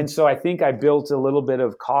 And so I think I built a little bit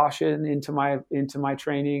of caution into my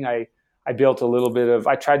training. I built a little bit of,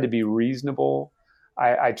 I tried to be reasonable.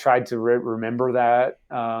 I tried to remember that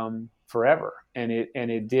forever. And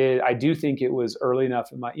it did. I do think it was early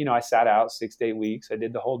enough in my, I sat out 6 to 8 weeks. I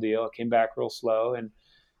did the whole deal. I came back real slow.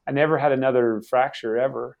 And I never had another fracture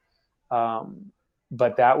ever.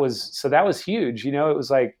 But that was huge. You know, it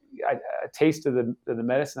was like a taste of the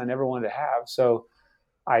medicine I never wanted to have. So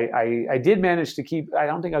I did manage to keep. I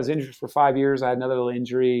don't think I was injured for 5 years. I had another little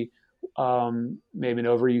injury, maybe an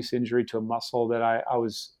overuse injury to a muscle that I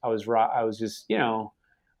was just, you know,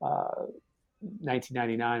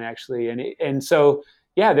 1999 actually, and so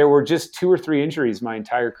yeah, there were just 2 or 3 injuries my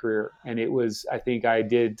entire career, and it was, I think I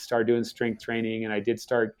did start doing strength training, and I did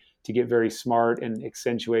start to get very smart and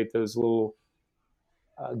accentuate those little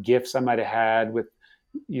gifts I might have had with,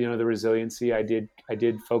 you know, the resiliency. I did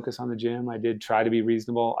focus on the gym. I did try to be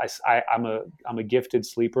reasonable. I'm a gifted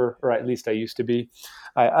sleeper, or at least I used to be.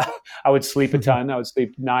 I would sleep a ton. I would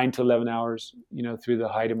sleep 9 to 11 hours, you know, through the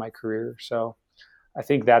height of my career. So I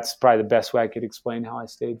think that's probably the best way I could explain how I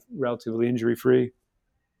stayed relatively injury free.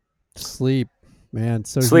 Sleep, man,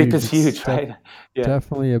 so Sleep huge. is huge, right? Yeah.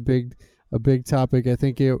 Definitely a big topic. I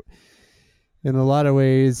think it, in a lot of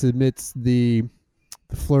ways, amidst the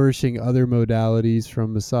flourishing other modalities,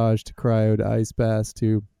 from massage to cryo to ice baths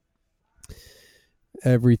to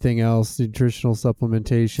everything else, nutritional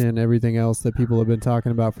supplementation, everything else that people have been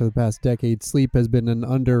talking about for the past decade, sleep has been an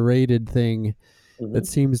underrated thing that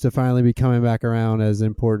seems to finally be coming back around as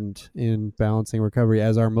important in balancing recovery,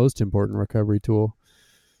 as our most important recovery tool.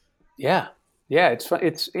 Yeah. It's fun.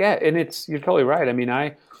 And you're totally right. I mean,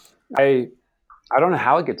 I don't know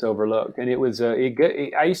how it gets overlooked. And it was,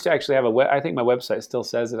 I used to actually have I think my website still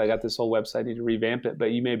says it. I got this whole website, I need to revamp it,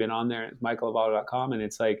 but you may have been on there. It's michaellovato.com. And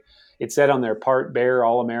it's like, it said on there, part bear,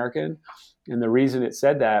 all American. And the reason it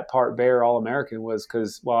said that, part bear, all American, was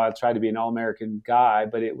because, well, I tried to be an all American guy,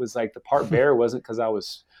 but it was like the part bear wasn't because I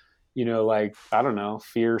was, you know, like, I don't know,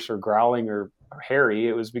 fierce or growling or hairy.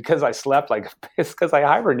 It was because I slept like a piss, because I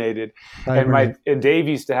hibernated. And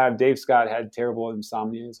Dave Scott had terrible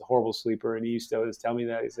insomnia. He's a horrible sleeper, and he used to always tell me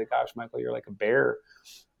that. He's like, "Gosh, Michael, you're like a bear,"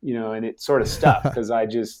 you know. And it sort of stuck, because I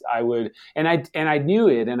knew it, and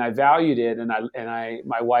I valued it, and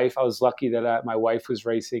my wife, I was lucky that my wife was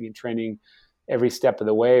racing and training every step of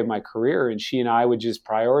the way of my career, and she and I would just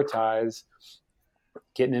prioritize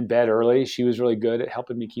getting in bed early. She was really good at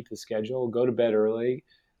helping me keep the schedule. Go to bed early,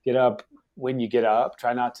 get up when you get up.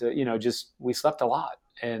 Try not to, you know, we slept a lot.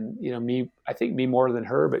 And, you know, I think me more than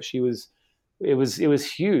her, but it was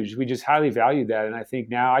huge. We just highly valued that. And I think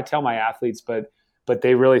now I tell my athletes, but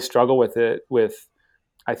they really struggle with it,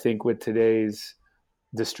 I think with today's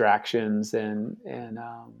distractions and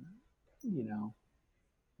you know,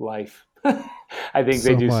 life. I think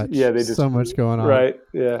they just so much going on. Right.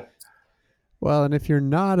 Yeah. Well, and if you're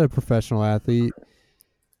not a professional athlete,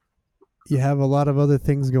 you have a lot of other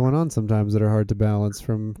things going on sometimes that are hard to balance,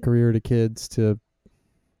 from career to kids to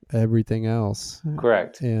everything else.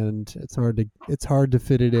 Correct. And it's hard to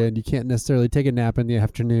fit it in. You can't necessarily take a nap in the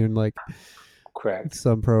afternoon like correct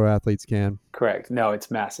some pro athletes can. Correct. No,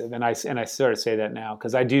 it's massive. And I sort of say that now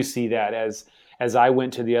because I do see that as I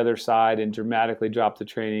went to the other side and dramatically dropped the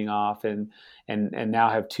training off and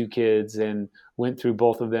now have 2 kids and went through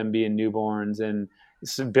both of them being newborns and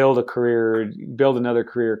build another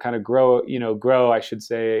career, kind of grow, I should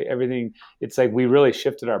say, everything. It's like we really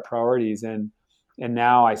shifted our priorities, and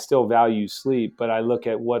now I still value sleep, but I look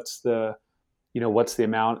at what's the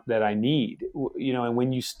amount that I need, and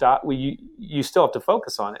when you stop, you still have to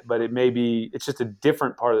focus on it, but it's just a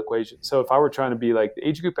different part of the equation. So if I were trying to be like the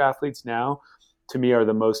age group athletes now, to me are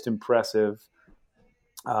the most impressive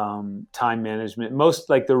time management, most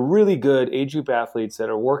like the really good age group athletes that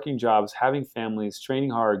are working jobs, having families,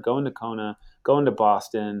 training hard, going to Kona, going to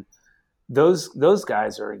Boston. Those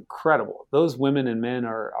guys are incredible. Those women and men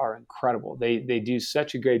are incredible. They do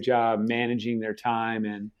such a great job managing their time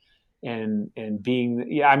and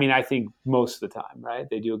being, I think most of the time, right?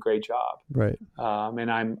 They do a great job. Right.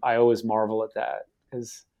 And I always marvel at that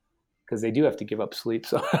because they do have to give up sleep.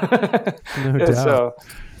 So no doubt. So,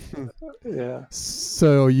 yeah.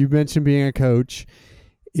 So you mentioned being a coach.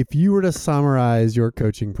 If you were to summarize your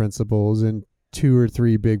coaching principles in 2 or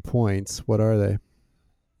 3 big points, what are they?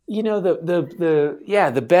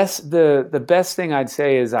 The best thing I'd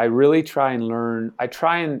say is I really try and learn.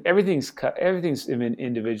 Everything's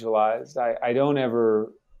individualized. I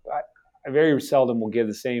very seldom will give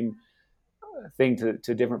the same thing to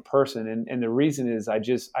a different person. And the reason is I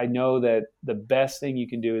know that the best thing you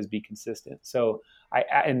can do is be consistent. So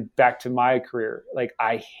and back to my career, like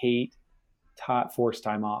I hate forced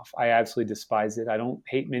time off. I absolutely despise it. I don't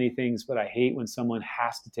hate many things, but I hate when someone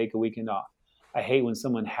has to take a weekend off. I hate when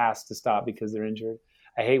someone has to stop because they're injured.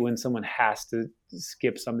 I hate when someone has to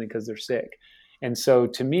skip something because they're sick. And so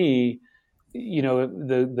to me,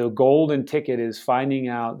 the golden ticket is finding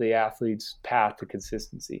out the athlete's path to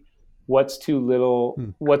consistency. What's too little?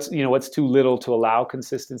 What's too little to allow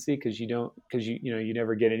consistency because you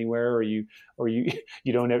never get anywhere, or you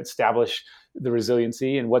don't establish the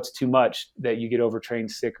resiliency, and what's too much that you get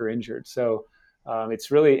overtrained, sick, or injured. So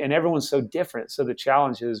it's really, and everyone's so different. So the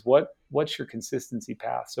challenge is what's your consistency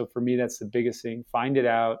path? So for me, that's the biggest thing. Find it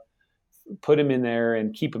out, put them in there,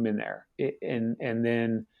 and keep them in there, and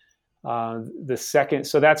then. The second,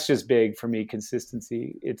 so that's just big for me.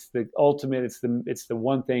 Consistency. It's the ultimate. It's the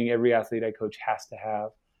one thing every athlete I coach has to have.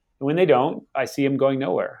 And when they don't, I see them going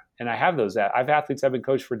nowhere. And I have those. I've athletes I've been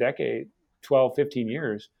coached for decades, 12, 15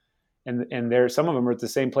 years, and some of them are at the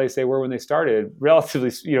same place they were when they started, relatively,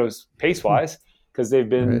 pace wise, because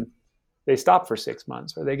they stop for 6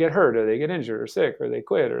 months, or they get hurt, or they get injured, or sick, or they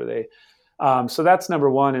quit, or they. So that's number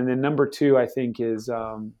one, and then number two, I think is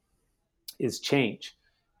change.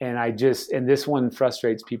 And this one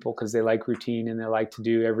frustrates people because they like routine and they like to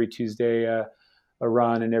do every Tuesday a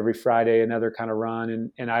run and every Friday another kind of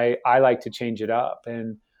run. And I like to change it up.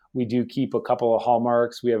 And we do keep a couple of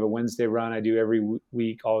hallmarks. We have a Wednesday run I do every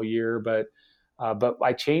week all year, but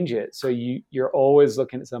I change it. So you're always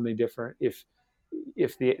looking at something different. If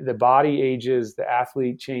the body ages, the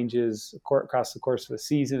athlete changes across the course of a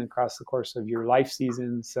season, across the course of your life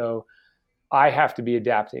season. So I have to be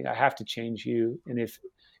adapting. I have to change you. And if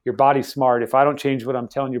your body's smart, if I don't change what I'm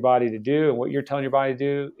telling your body to do and what you're telling your body to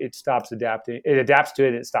do, it stops adapting. It adapts to it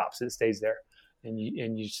and it stops. It stays there, and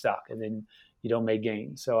you stuck, and then you don't make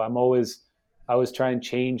gains. So I always try and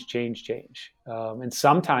change. And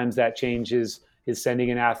sometimes that change is sending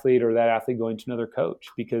an athlete or that athlete going to another coach,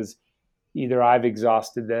 because either I've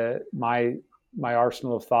exhausted my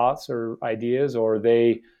arsenal of thoughts or ideas, or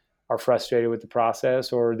they are frustrated with the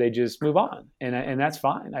process, or they just move on. And that's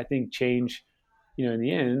fine. I think change, in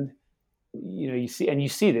the end, you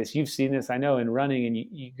see this, you've seen this, I know, in running, and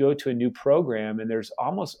you go to a new program and there's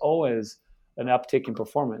almost always an uptick in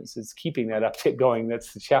performance. It's keeping that uptick going.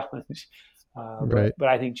 That's the challenge. Right. But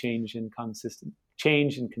I think change and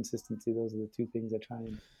consistency, those are the two things I try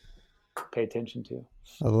and pay attention to.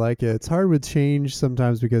 I like it. It's hard with change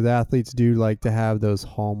sometimes because athletes do like to have those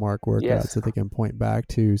hallmark workouts that they can point back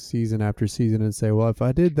to season after season and say, well, if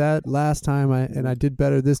I did that last time and I did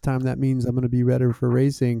better this time, that means I'm going to be better for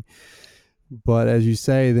racing. But as you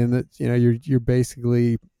say, then you're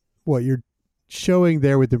basically, what you're showing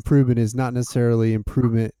there with improvement is not necessarily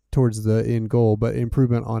improvement towards the end goal, but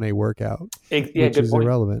improvement on a workout, which is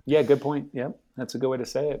irrelevant. Yeah, good point. Yeah, that's a good way to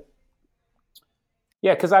say it.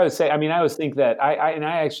 Yeah, because I always think that I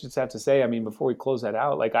actually just have to say, before we close that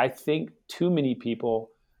out, like, I think too many people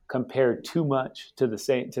compare too much to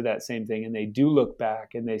that same thing, and they do look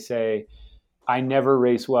back and they say, I never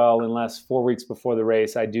race well unless 4 weeks before the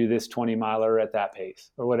race I do this 20-miler at that pace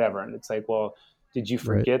or whatever. And it's like, well, did you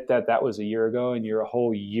forget that was a year ago and you're a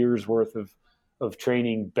whole year's worth of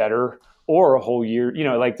training better, or a whole year?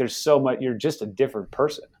 There's so much. You're just a different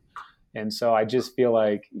person. And so I just feel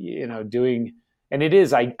like doing. And it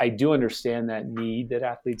is, I do understand that need that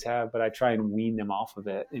athletes have, but I try and wean them off of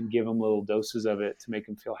it and give them little doses of it to make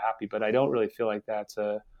them feel happy. But I don't really feel like that's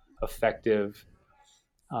effective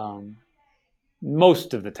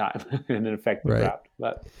most of the time in an effective route.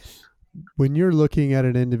 But when you're looking at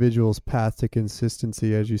an individual's path to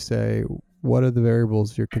consistency, as you say, what are the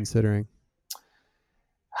variables you're considering?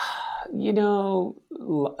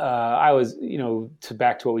 I was,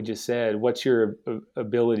 back to what we just said, what's your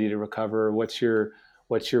ability to recover? What's your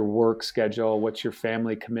work schedule? What's your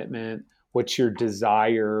family commitment? What's your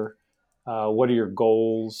desire? What are your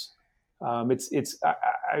goals? I'll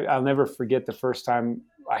never forget the first time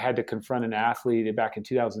I had to confront an athlete back in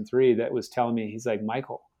 2003 that was telling me, he's like,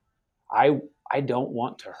 Michael, I don't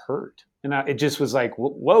want to hurt. And it just was like,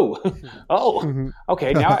 whoa, oh,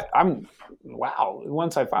 okay. Now wow.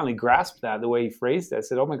 Once I finally grasped that, the way he phrased it, I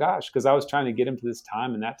said, oh my gosh, because I was trying to get him to this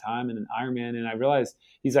time and that time and an Ironman. And I realized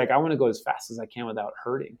he's like, I want to go as fast as I can without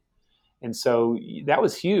hurting. And so that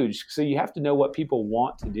was huge. So you have to know what people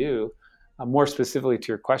want to do. More specifically to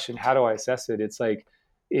your question, how do I assess it? It's like,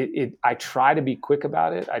 I try to be quick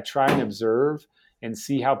about it. I try and observe and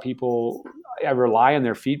see how people, I rely on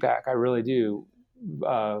their feedback. I really do.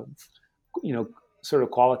 Sort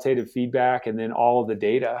of qualitative feedback, and then all of the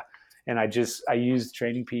data. And I use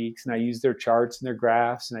Training Peaks, and I use their charts and their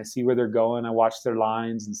graphs, and I see where they're going. I watch their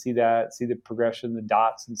lines and see the progression, the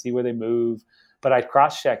dots, and see where they move. But I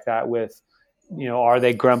cross-check that with, are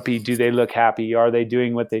they grumpy? Do they look happy? Are they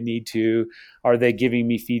doing what they need to? Are they giving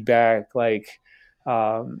me feedback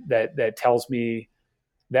that tells me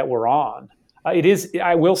that we're on? It is.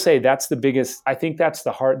 I will say that's the biggest. I think that's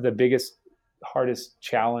the biggest hardest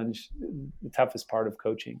challenge, the toughest part of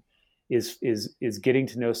coaching is getting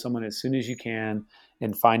to know someone as soon as you can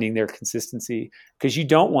and finding their consistency, because you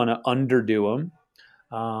don't want to underdo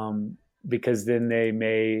them, because then they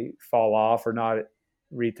may fall off or not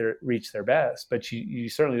reach their best. But you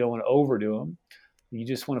certainly don't want to overdo them. You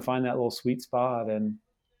just want to find that little sweet spot. And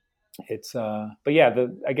it's but yeah,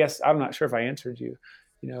 I guess I'm not sure if I answered you.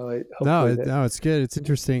 No, it's good. It's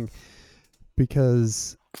interesting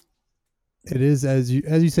because it is, as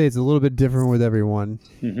you say, it's a little bit different with everyone.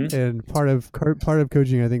 Mm-hmm. And part of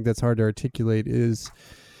coaching, I think that's hard to articulate, is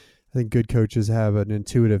I think good coaches have an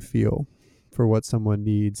intuitive feel for what someone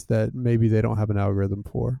needs that maybe they don't have an algorithm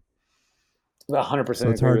for.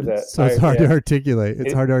 100% agree with that. So it's hard to articulate.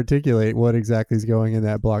 It's hard to articulate what exactly is going in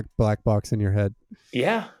that black box in your head.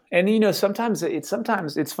 Yeah. And, sometimes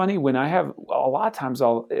it's funny when I have, a lot of times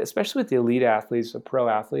especially with the elite athletes, the pro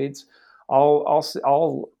athletes,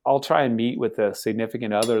 I'll try and meet with the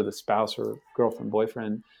significant other, the spouse or girlfriend,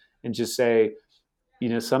 boyfriend, and just say,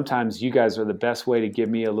 sometimes you guys are the best way to give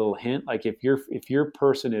me a little hint. Like if your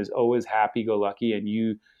person is always happy go lucky and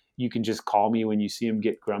you can just call me when you see them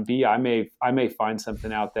get grumpy, I may find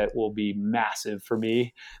something out that will be massive for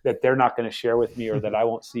me that they're not going to share with me or that I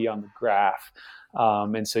won't see on the graph.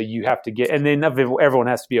 And so you have to and then everyone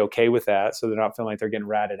has to be okay with that, so they're not feeling like they're getting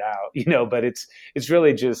ratted out, but it's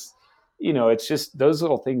really just, it's just those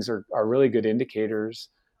little things are really good indicators,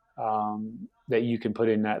 that you can put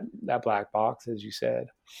in that black box, as you said.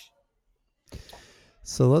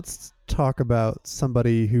 So let's talk about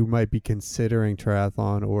somebody who might be considering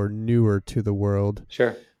triathlon or newer to the world.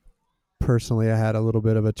 Sure. Personally, I had a little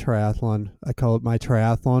bit of a triathlon. I call it my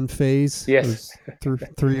triathlon phase. Yes. It was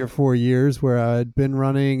 3 or 4 years where I had been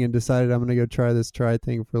running and decided I'm going to go try this tri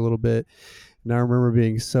thing for a little bit. And I remember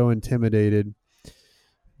being so intimidated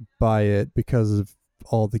by it because of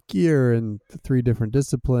all the gear and the 3 different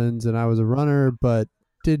disciplines. And I was a runner, but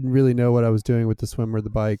didn't really know what I was doing with the swim or the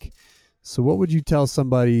bike. So what would you tell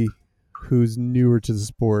somebody who's newer to the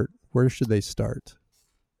sport? Where should they start?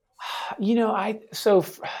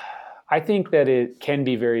 I think that it can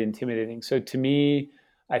be very intimidating. So to me,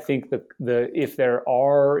 I think if there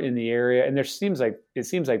are in the area, and it seems like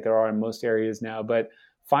there are in most areas now, but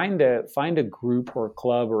find a group or a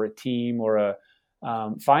club or a team or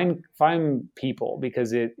find people,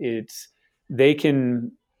 because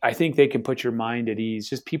I think they can put your mind at ease,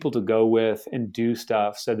 just people to go with and do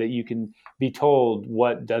stuff so that you can be told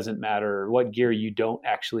what doesn't matter, what gear you don't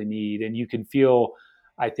actually need. And you can feel,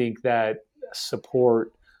 I think, that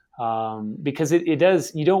support, because it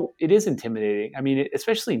is intimidating. I mean,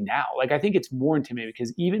 especially now, like I think it's more intimidating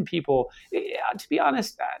because even people, to be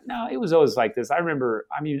honest, no, it was always like this. I remember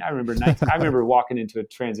walking into a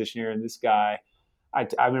transition area and this guy, I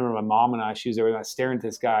remember my mom and she was there and I was staring at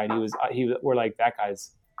this guy and we're like,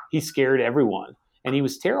 he scared everyone and he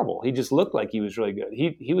was terrible. He just looked like he was really good.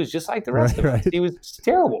 He was just like the rest of us. He was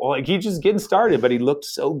terrible. Like he just getting started, but he looked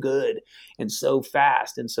so good and so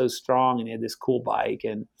fast and so strong and he had this cool bike.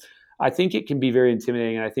 And I think it can be very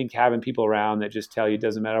intimidating. And I think having people around that just tell you it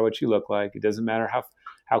doesn't matter what you look like. It doesn't matter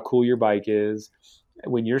how cool your bike is.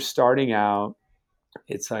 When you're starting out,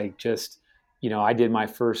 it's like just, I did my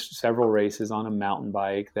first several races on a mountain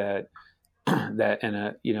bike that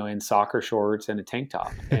and in soccer shorts and a tank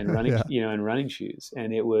top and running, and running shoes.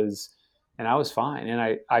 And I was fine.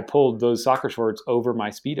 And I pulled those soccer shorts over my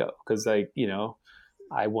Speedo because I didn't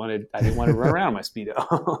want to run around my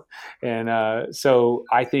Speedo. And so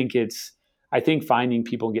I think finding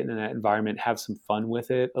people, getting in that environment, have some fun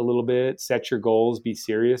with it a little bit, set your goals, be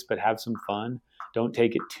serious, but have some fun. Don't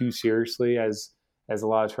take it too seriously as a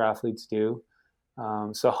lot of triathletes do.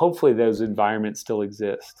 So hopefully those environments still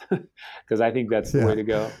exist because I think that's the way to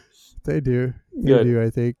go. They do. They do,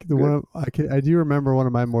 I think. I do remember one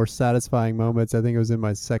of my more satisfying moments. I think it was in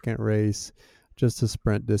my second race, just a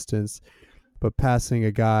sprint distance, but passing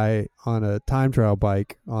a guy on a time trial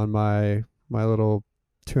bike on my little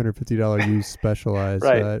 $250 used Specialized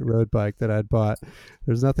road bike that I'd bought.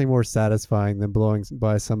 There's nothing more satisfying than blowing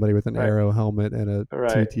by somebody with an Aero helmet and a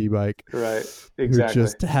TT bike. Right. Exactly. Who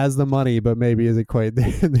just has the money, but maybe isn't quite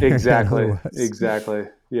there. Exactly.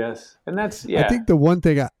 Yes. And that's, I think the one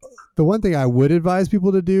thing I would advise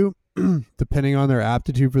people to do, depending on their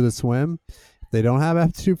aptitude for the swim, if they don't have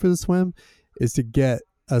aptitude for the swim, is to get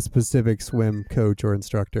a specific swim coach or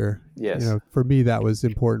instructor. Yes. For me, that was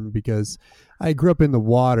important because I grew up in the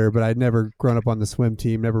water, but I'd never grown up on the swim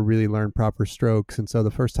team, never really learned proper strokes. And so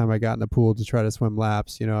the first time I got in the pool to try to swim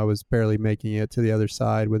laps, I was barely making it to the other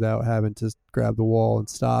side without having to grab the wall and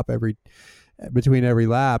stop between every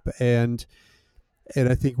lap. And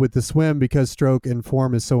I think with the swim, because stroke and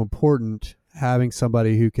form is so important, having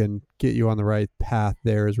somebody who can get you on the right path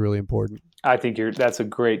there is really important. I think that's a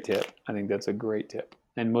great tip. I think that's a great tip.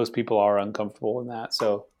 And most people are uncomfortable in that.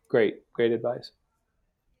 So great advice.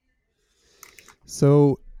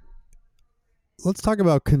 So let's talk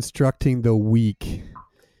about constructing the week.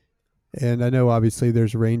 And I know obviously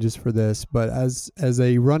there's ranges for this, but as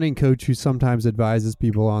a running coach who sometimes advises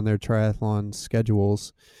people on their triathlon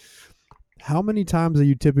schedules, how many times are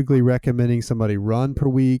you typically recommending somebody run per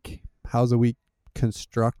week? How's a week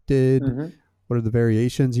constructed? Mm-hmm. What are the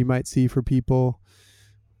variations you might see for people?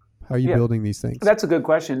 How are you building these things? That's a good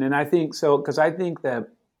question. And I think so, because I think that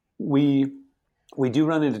we do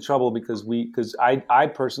run into trouble because I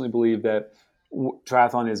personally believe that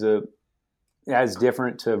triathlon is as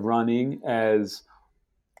different to running as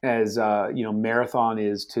marathon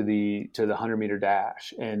is to the 100-meter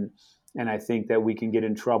dash. And I think that we can get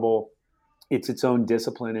in trouble. It's its own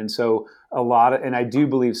discipline. And so and I do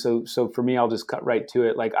believe so for me, I'll just cut right to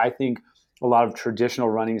it. Like, I think a lot of traditional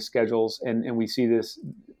running schedules, and we see this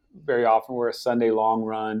very often, where a Sunday long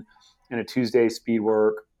run and a Tuesday speed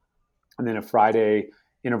work, and then a Friday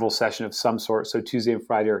interval session of some sort. So Tuesday and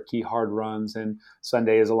Friday are key hard runs, and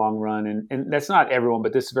Sunday is a long run. And that's not everyone,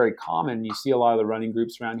 but this is very common. You see a lot of the running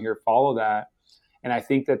groups around here follow that. And I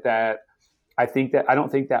think that I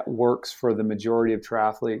don't think that works for the majority of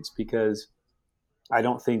triathletes, because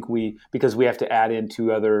we have to add in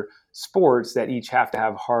two other sports that each have to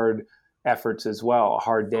have hard efforts as well,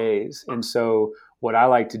 hard days. And so what I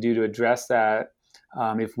like to do to address that,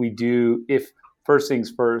 first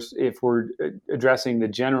things first, if we're addressing the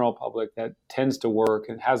general public that tends to work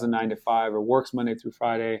and has a 9 to 5 or works Monday through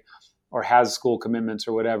Friday or has school commitments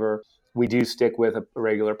or whatever, we do stick with a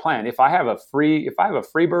regular plan. If I have a free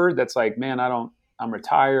bird that's like, man, I'm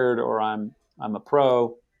retired, or I'm a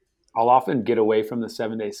pro, I'll often get away from the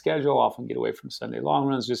 7-day schedule, often get away from Sunday long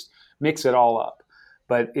runs, just mix it all up.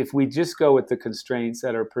 But if we just go with the constraints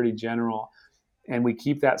that are pretty general, and we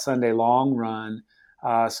keep that Sunday long run,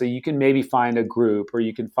 so you can maybe find a group, or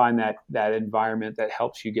you can find that environment that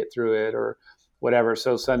helps you get through it, or whatever.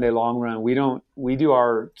 So Sunday long run, we do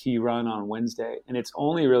our key run on Wednesday, and it's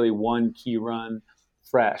only really one key run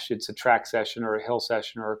fresh. It's a track session or a hill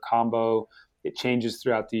session or a combo. It changes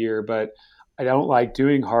throughout the year, but I don't like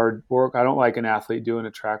doing hard work. I don't like an athlete doing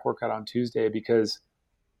a track workout on Tuesday, because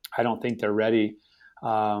I don't think they're ready,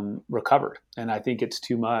 recovered, and I think it's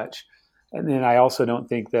too much. And then I also don't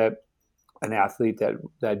think that an athlete that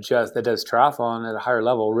does triathlon at a higher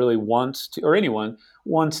level really wants to, or anyone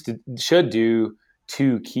should do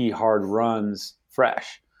 2 key hard runs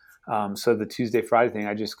fresh. So the Tuesday, Friday thing,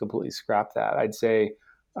 I just completely scrapped that. I'd say,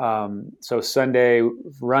 so Sunday,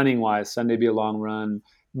 running wise, Sunday be a long run.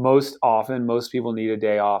 Most people need a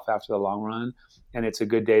day off after the long run, and it's a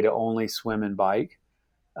good day to only swim and bike,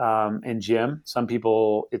 and gym. Some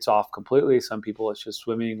people it's off completely. Some people it's just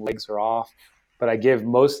swimming, legs are off. But I give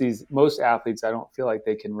most athletes, I don't feel like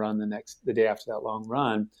they can run the day after that long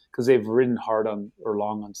run, because they've ridden hard or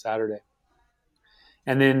long on Saturday.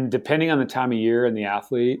 And then depending on the time of year and the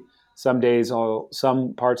athlete, some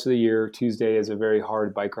parts of the year, Tuesday is a very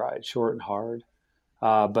hard bike ride, short and hard.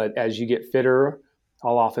 But as you get fitter,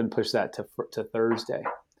 I'll often push that to Thursday.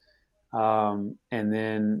 And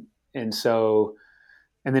then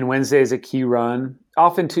Wednesday is a key run.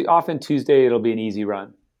 Often Tuesday it'll be an easy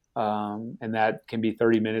run. And that can be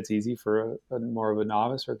 30 minutes easy for more of a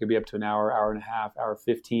novice, or it could be up to an hour, hour and a half, hour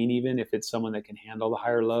 15 even, if it's someone that can handle the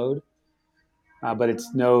higher load. But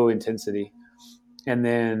it's no intensity. And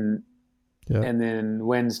then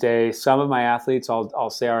Wednesday, some of my athletes, I'll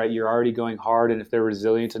say, all right, you're already going hard, and if they're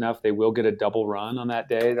resilient enough, they will get a double run on that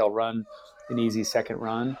day. They'll run an easy second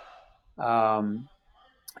run. And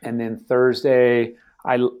then Thursday,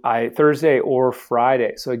 Thursday or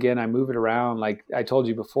Friday. So again, I move it around. Like I told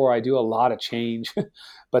you before, I do a lot of change,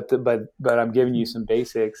 but I'm giving you some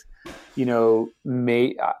basics.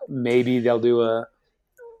 Maybe they'll do a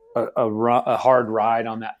hard ride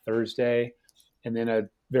on that Thursday, and then a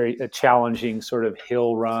challenging sort of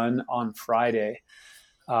hill run on Friday.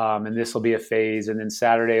 And this will be a phase. And then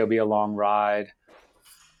Saturday will be a long ride.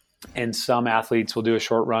 And some athletes will do a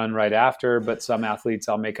short run right after, but some athletes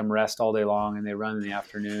I'll make them rest all day long and they run in the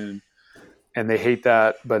afternoon. And they hate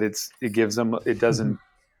that, but it doesn't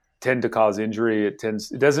tend to cause injury.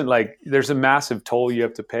 There's a massive toll you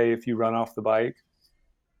have to pay if you run off a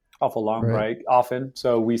long bike often.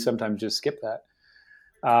 So we sometimes just skip that.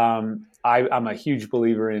 I'm a huge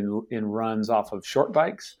believer in runs off of short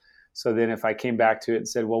bikes. So then if I came back to it and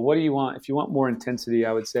said, well, what do you want? If you want more intensity,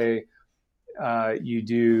 I would say you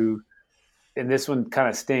do, and this one kind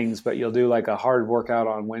of stings, but you'll do like a hard workout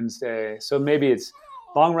on Wednesday. So maybe it's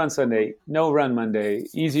long run Sunday, no run Monday,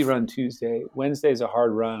 easy run Tuesday. Wednesday is a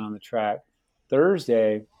hard run on the track.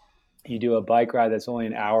 Thursday, you do a bike ride that's only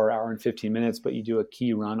an hour and 15 minutes, but you do a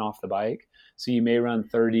key run off the bike. So you may run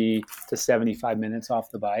 30 to 75 minutes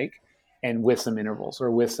off the bike and with some intervals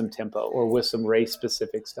or with some tempo or with some race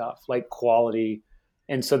specific stuff like quality.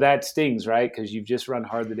 And so that stings, right? Because you've just run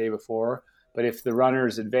hard the day before. But if the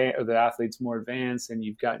runner's advanced or the athlete's more advanced and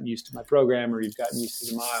you've gotten used to my program or you've gotten used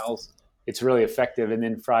to the miles, it's really effective. And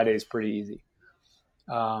then Friday is pretty easy.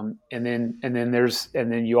 And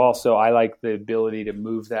then you also, I like the ability to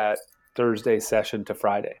move that Thursday session to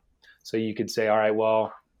Friday. So you could say, all right,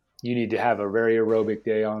 well, you need to have a very aerobic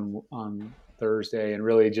day on Thursday and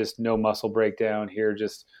really just no muscle breakdown here,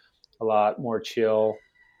 just a lot more chill.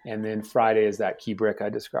 And then Friday is that key brick I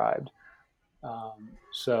described.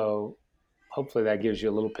 So hopefully that gives you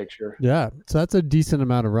a little picture. Yeah. So that's a decent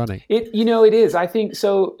amount of running. It is. I think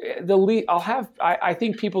so. I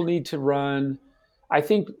think people need to run. I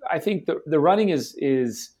think the running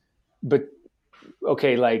is, but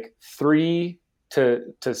okay, like 3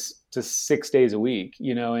 to 6 days a week,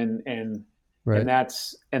 and Right. and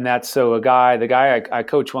that's so the guy I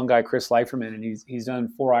coach, one guy, Chris Leiferman, and he's done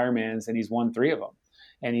 4 Ironmans and he's won 3 of them,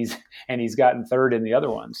 and he's gotten third in the other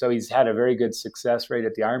one. So he's had a very good success rate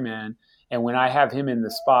at the Ironman. And when I have him in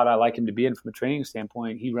the spot I like him to be in from a training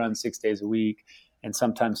standpoint, he runs 6 days a week and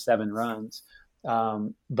sometimes 7 runs.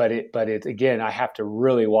 But it again, I have to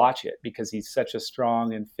really watch it because he's such a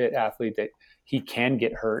strong and fit athlete that he can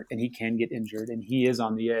get hurt and he can get injured and he is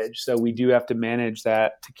on the edge. So we do have to manage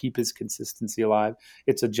that to keep his consistency alive.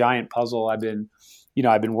 It's a giant puzzle I've been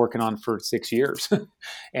working on for 6 years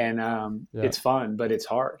and It's fun, but it's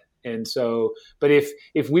hard. And so, but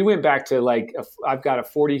if we went back to I've got a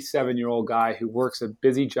 47-year-old guy who works a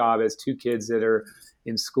busy job, has 2 kids that are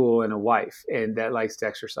in school and a wife, and that likes to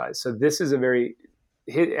exercise. So this is a very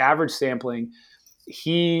average sampling.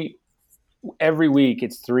 Every week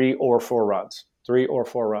it's 3 or 4 runs.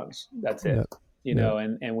 That's it.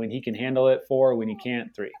 And when he can handle it, 4, when he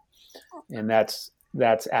can't, 3. And that's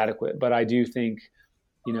adequate. But I do think,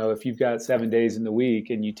 if you've got 7 days in the week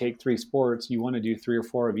and you take 3 sports, you want to do 3 or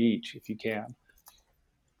 4 of each if you can.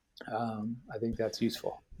 I think that's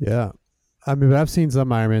useful. Yeah. I mean, but I've seen some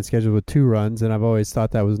Ironman scheduled with 2 runs, and I've always thought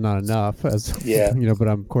that was not enough. But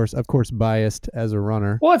I'm of course biased as a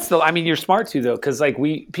runner. Well, you're smart too, though, because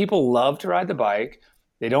people love to ride the bike,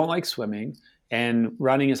 they don't like swimming, and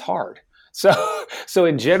running is hard. So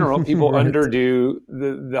in general, people Right. underdo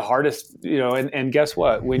the hardest, and guess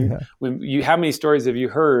what? How many stories have you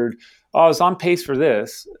heard? Oh, I was on pace for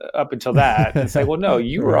this up until that. And it's like, well, no,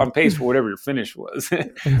 you were on pace for whatever your finish was.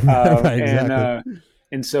 Right, exactly.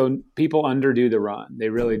 And so people underdo the run. They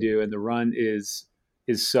really do. And the run is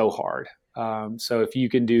so hard. So if you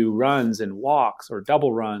can do runs and walks or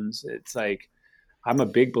double runs, it's like, I'm a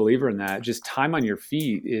big believer in that. Just time on your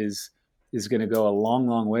feet is going to go a long,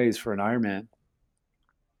 long ways for an Ironman.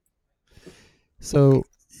 So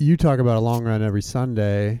you talk about a long run every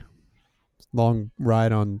Sunday, long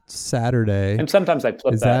ride on Saturday. And sometimes I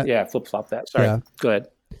flip that. Yeah, flip-flop that. Sorry. Yeah. Go ahead.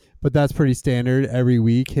 But that's pretty standard every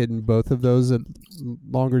week, hitting both of those at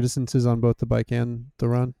longer distances on both the bike and the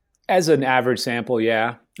run? As an average sample,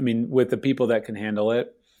 yeah. I mean, with the people that can handle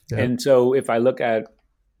it. Yeah. And so if I look at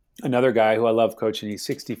another guy who I love coaching, he's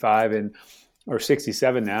 65 or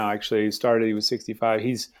 67 now, actually. He was 65.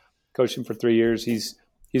 He's coaching for 3 years. He's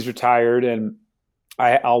retired, and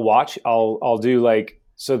I'll do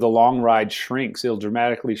so the long ride shrinks. It'll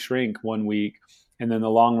dramatically shrink one week, and then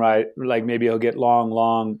the long ride, maybe he'll get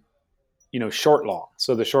long, short long.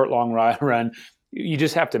 So the short long run, you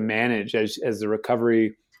just have to manage as the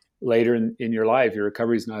recovery later in your life, your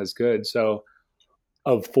recovery is not as good. So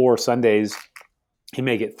of 4 Sundays, he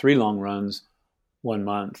may get 3 long runs 1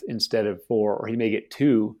 month instead of 4, or he may get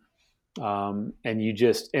 2.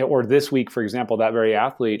 Or this week, for example, that very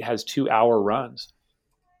athlete has 2-hour runs.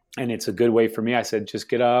 And it's a good way for me. I said, just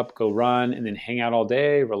get up, go run, and then hang out all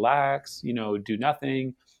day, relax, do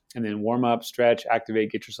nothing, and then warm up, stretch,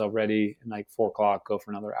 activate, get yourself ready, and 4 o'clock, go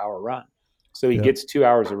for another hour run. So he gets 2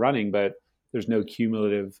 hours of running, but there's no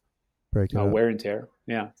cumulative wear and tear.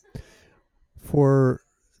 Yeah. For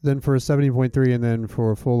a 70.3 and then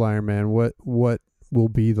for a full Ironman, what will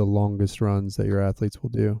be the longest runs that your athletes will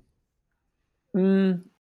do?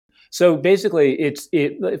 So basically, it's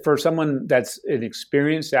for someone that's an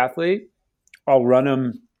experienced athlete, I'll run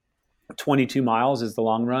them 22 miles is the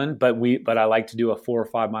long run, but I like to do a 4 or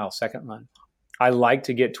 5 mile second run. I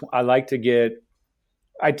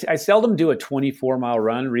seldom do a 24 mile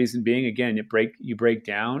run. Reason being, again, you break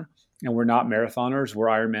down, and we're not marathoners. We're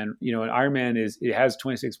Ironman. An Ironman it has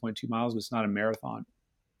 26.2 miles, but it's not a marathon.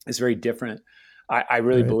 is very different. I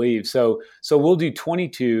really Right. believe so. So we'll do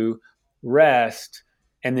 22, rest,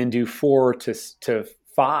 and then do 4 to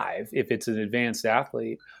 5 if it's an advanced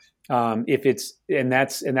athlete. If it's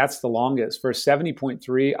that's the longest for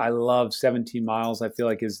 70.3. I love 17 miles. I feel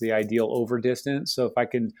like is the ideal over distance. So if I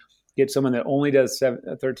can get someone that only does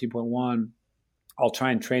 13.1, I'll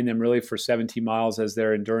try and train them really for 17 miles as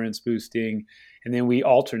their endurance boosting, and then we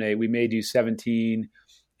alternate. We may do 17,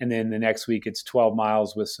 and then the next week it's 12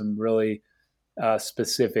 miles with some really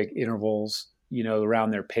specific intervals,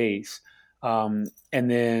 around their pace. And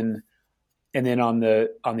then on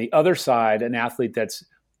the other side, an athlete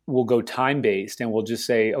will go time based, and we'll just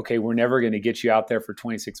say, okay, we're never going to get you out there for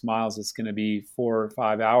 26 miles. It's going to be 4 or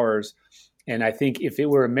 5 hours. And I think if it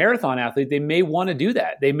were a marathon athlete, they may want to do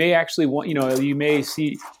that. They may actually want, you may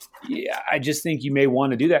see. I just think you may want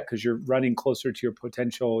to do that because you're running closer to your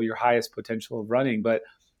potential, your highest potential of running. But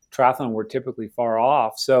triathlon, we're typically far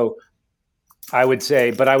off. So I would say,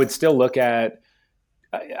 but I would still look at.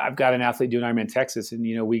 I've got an athlete doing Ironman Texas, and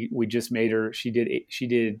we just made her. She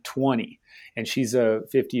did 20, and she's a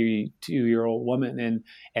 52-year-old woman,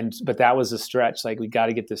 but that was a stretch. Like, we got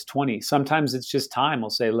to get this 20. Sometimes it's just time. We'll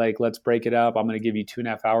say, like, let's break it up. I'm going to give you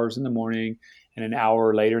 2.5 hours in the morning and an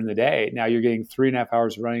hour later in the day. Now you're getting 3.5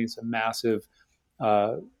 hours of running. It's a massive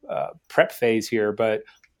prep phase here, but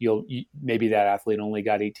maybe that athlete only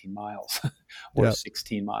got 18 miles or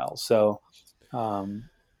 16 miles. So.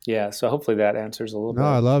 Yeah, so hopefully that answers a little bit. No,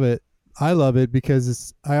 I love it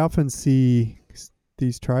because I often see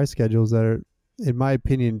these tri schedules that are, in my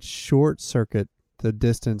opinion, short circuit the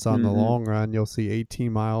distance on the long run. You'll see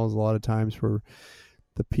 18 miles a lot of times for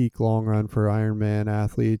the peak long run for Ironman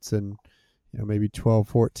athletes, and maybe 12,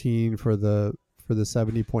 14 for the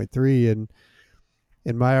 70.3.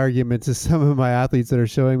 And my argument to some of my athletes that are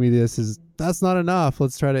showing me this is that's not enough.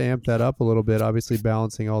 Let's try to amp that up a little bit, obviously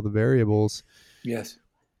balancing all the variables. Yes.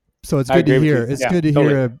 So it's good to hear. It's good to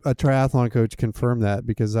hear a triathlon coach confirm that,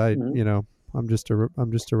 because I'm just a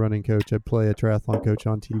running coach. I play a triathlon coach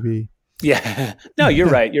on TV. Yeah. No, you're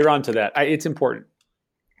right. You're onto that. It's important.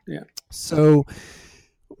 Yeah. So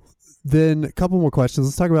then a couple more questions.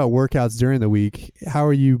 Let's talk about workouts during the week. How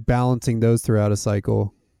are you balancing those throughout a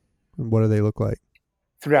cycle, and what do they look like?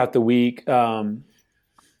 Throughout the week,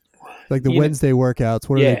 like the Wednesday workouts,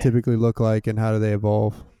 what do they typically look like, and how do they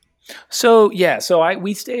evolve? So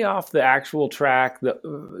we stay off the actual track,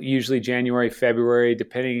 usually January, February,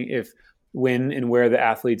 depending when and where the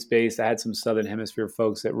athlete's based. I had some Southern Hemisphere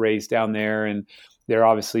folks that race down there, and they're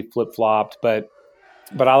obviously flip-flopped, but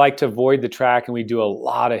I like to avoid the track, and we do a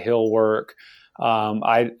lot of hill work.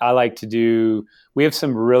 I like to do. We have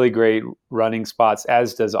some really great running spots,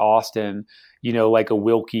 as does Austin. Like a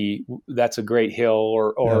Wilkie, that's a great hill,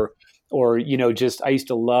 or just I used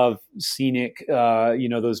to love scenic,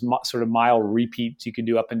 those sort of mile repeats you can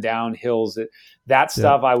do up and down hills. That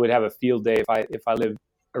stuff I would have a field day if I lived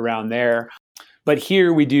around there. But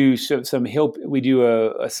here we do some hill. We do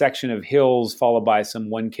a section of hills followed by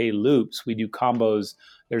some 1K loops. We do combos.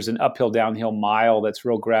 There's an uphill downhill mile that's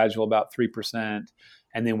real gradual, about 3%.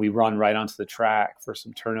 And then we run right onto the track for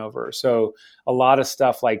some turnover. So a lot of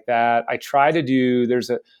stuff like that. I try to do. There's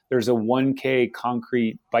a 1K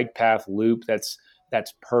concrete bike path loop that's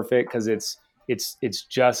perfect because it's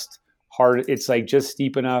just hard. It's like just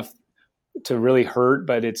steep enough to really hurt,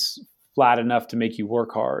 but it's flat enough to make you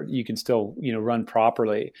work hard. You can still run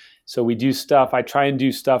properly. So we do stuff. I try and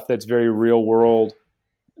do stuff that's very real world.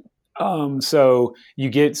 So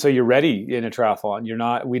you're ready in a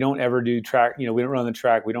triathlon. We don't ever do track, we don't run the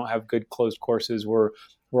track. We don't have good closed courses. We're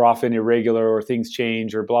often irregular, or things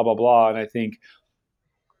change, or blah, blah, blah. And I think,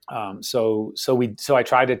 so I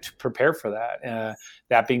try to prepare for that.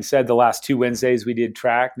 That being said, the last 2 Wednesdays we did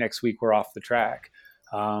track. Next week we're off the track.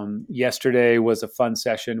 Yesterday was a fun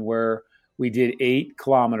session where we did 8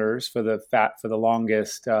 kilometers for the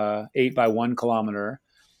longest, 8 by 1 kilometer,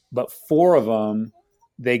 but 4 of them,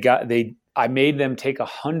 I made them take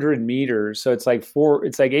 100 meters. So it's like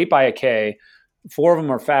 8 by a K. 4 of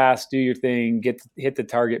them are fast, do your thing, hit the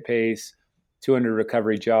target pace, 200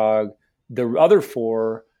 recovery jog. The other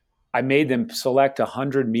 4, I made them select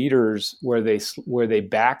 100 meters where they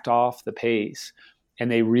backed off the pace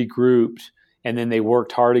and they regrouped, and then they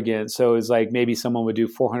worked hard again. So it's like maybe someone would do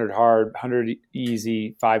 400 hard, 100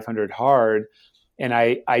 easy, 500 hard. And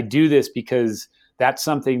I do this because that's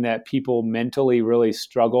something that people mentally really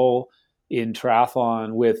struggle in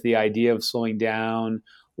triathlon with, the idea of slowing down,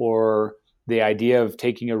 or the idea of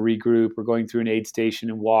taking a regroup, or going through an aid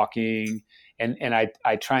station and walking. And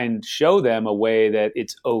I try and show them a way that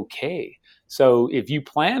it's okay. So if you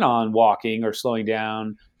plan on walking or slowing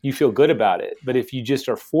down, you feel good about it. But if you just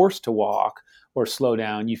are forced to walk or slow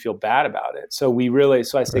down, you feel bad about it. So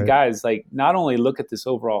I say, guys, like, not only look at this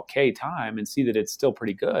overall K time and see that it's still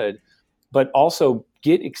pretty good, but also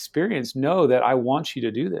get experience. Know that I want you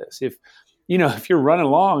to do this. If you're running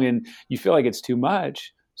along and you feel like it's too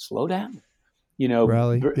much, slow down.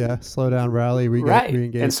 Rally, slow down, rally,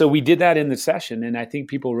 re-engage. And so we did that in the session, and I think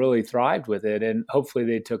people really thrived with it, and hopefully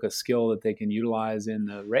they took a skill that they can utilize in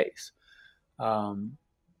the race.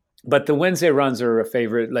 But the Wednesday runs are a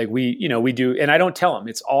favorite. Like we do, and I don't tell them.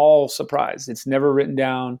 It's all surprise. It's never written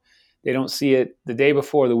down. They don't see it the day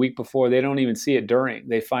before, the week before. They don't even see it during.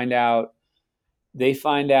 They find out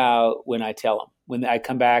when I tell them. When I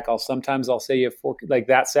come back, I'll say you have 4, like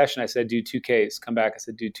that session I said, do 2Ks. Come back, I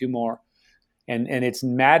said, do 2 more. And it's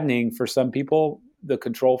maddening for some people, the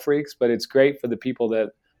control freaks, but it's great for the people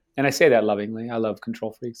that, and I say that lovingly, I love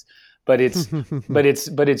control freaks, but it's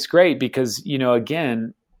great because,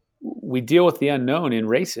 again, we deal with the unknown in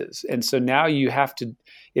races. And so now you have to,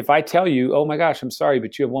 if I tell you, oh my gosh, I'm sorry,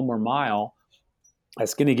 but you have 1 more mile,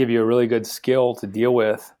 that's going to give you a really good skill to deal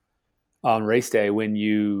with on race day when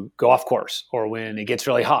you go off course, or when it gets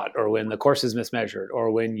really hot, or when the course is mismeasured, or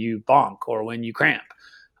when you bonk, or when you cramp.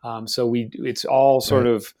 It's all sort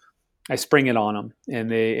of, I spring it on them, and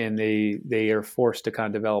they are forced to kind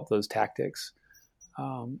of develop those tactics.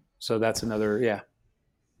 So that's another,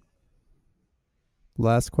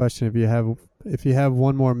 Last question. If you have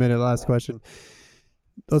 1 more minute, last question.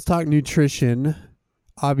 Let's talk nutrition.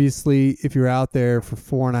 Obviously, if you're out there for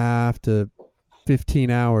 4.5 to 15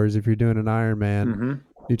 hours, if you're doing an Ironman,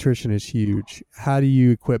 nutrition is huge. How do you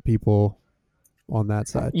equip people on that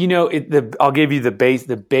side? I'll give you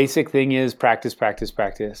the basic thing is practice.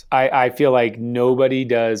 I feel like nobody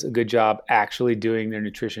does a good job actually doing their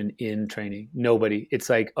nutrition in training. Nobody. It's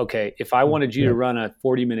like, okay, if I wanted you to run a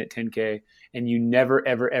 40-minute 10K and you never,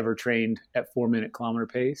 ever, ever trained at 4-minute kilometer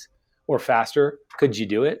pace or faster, could you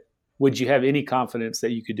do it? Would you have any confidence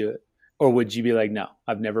that you could do it? Or would you be like, no,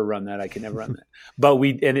 I've never run that. I can never run that. But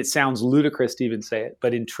and it sounds ludicrous to even say it,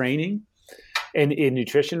 but in training, and in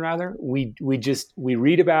nutrition rather, we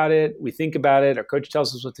read about it, we think about it, our coach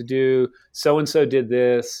tells us what to do, so-and-so did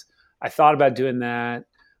this, I thought about doing that,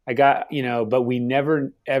 I got, but we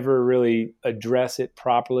never ever really address it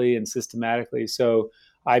properly and systematically. So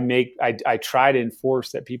I try to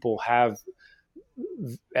enforce that people have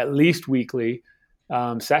at least weekly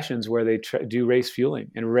sessions where they do race fueling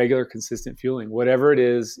and regular consistent fueling. Whatever it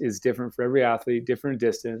is different for every athlete, different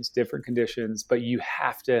distance, different conditions, but you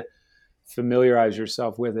have to familiarize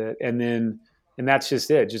yourself with it. And that's just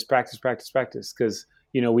it. Just practice. Because,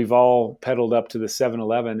 we've all pedaled up to the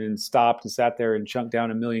 7-Eleven and stopped and sat there and chunked down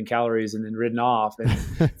 1 million calories and then ridden off and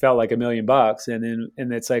felt like $1 million.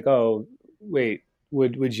 And it's like, oh, wait,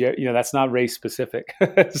 would you, that's not race specific.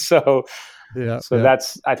 I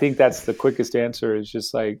think that's the quickest answer, is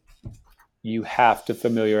just like, you have to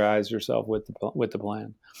familiarize yourself with the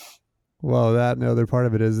plan. Well, that and the other part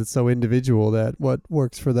of it is it's so individual that what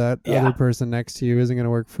works for that other person next to you isn't going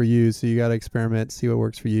to work for you. So you got to experiment, see what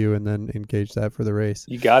works for you, and then engage that for the race.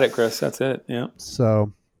 You got it, Chris. That's it. Yeah.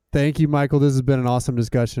 So thank you, Michael. This has been an awesome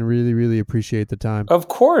discussion. Really, really appreciate the time. Of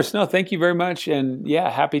course. No, thank you very much. And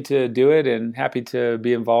happy to do it and happy to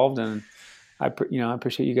be involved. And I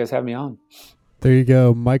appreciate you guys having me on. There you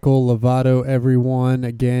go. Michael Lovato, everyone.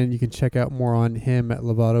 Again, you can check out more on him at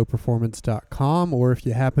lovatoperformance.com, or if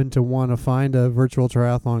you happen to want to find a virtual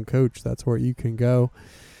triathlon coach, that's where you can go.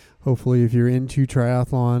 Hopefully, if you're into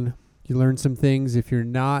triathlon, you learn some things. If you're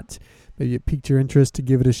not, maybe it piqued your interest to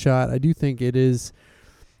give it a shot. I do think it is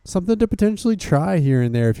something to potentially try here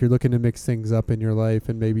and there if you're looking to mix things up in your life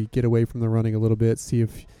and maybe get away from the running a little bit, see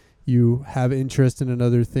if you have interest in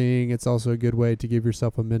another thing. It's also a good way to give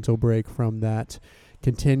yourself a mental break from that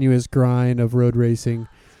continuous grind of road racing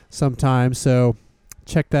sometimes. So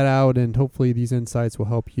check that out, and hopefully these insights will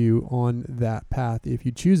help you on that path if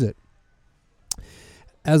you choose it.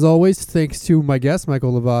 As always, thanks to my guest,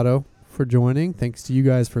 Michael Lovato, for joining. Thanks to you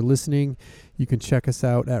guys for listening. You can check us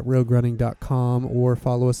out at roguerunning.com or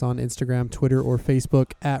follow us on Instagram, Twitter, or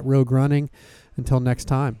Facebook at Rogue Running. Until next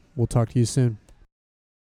time, we'll talk to you soon.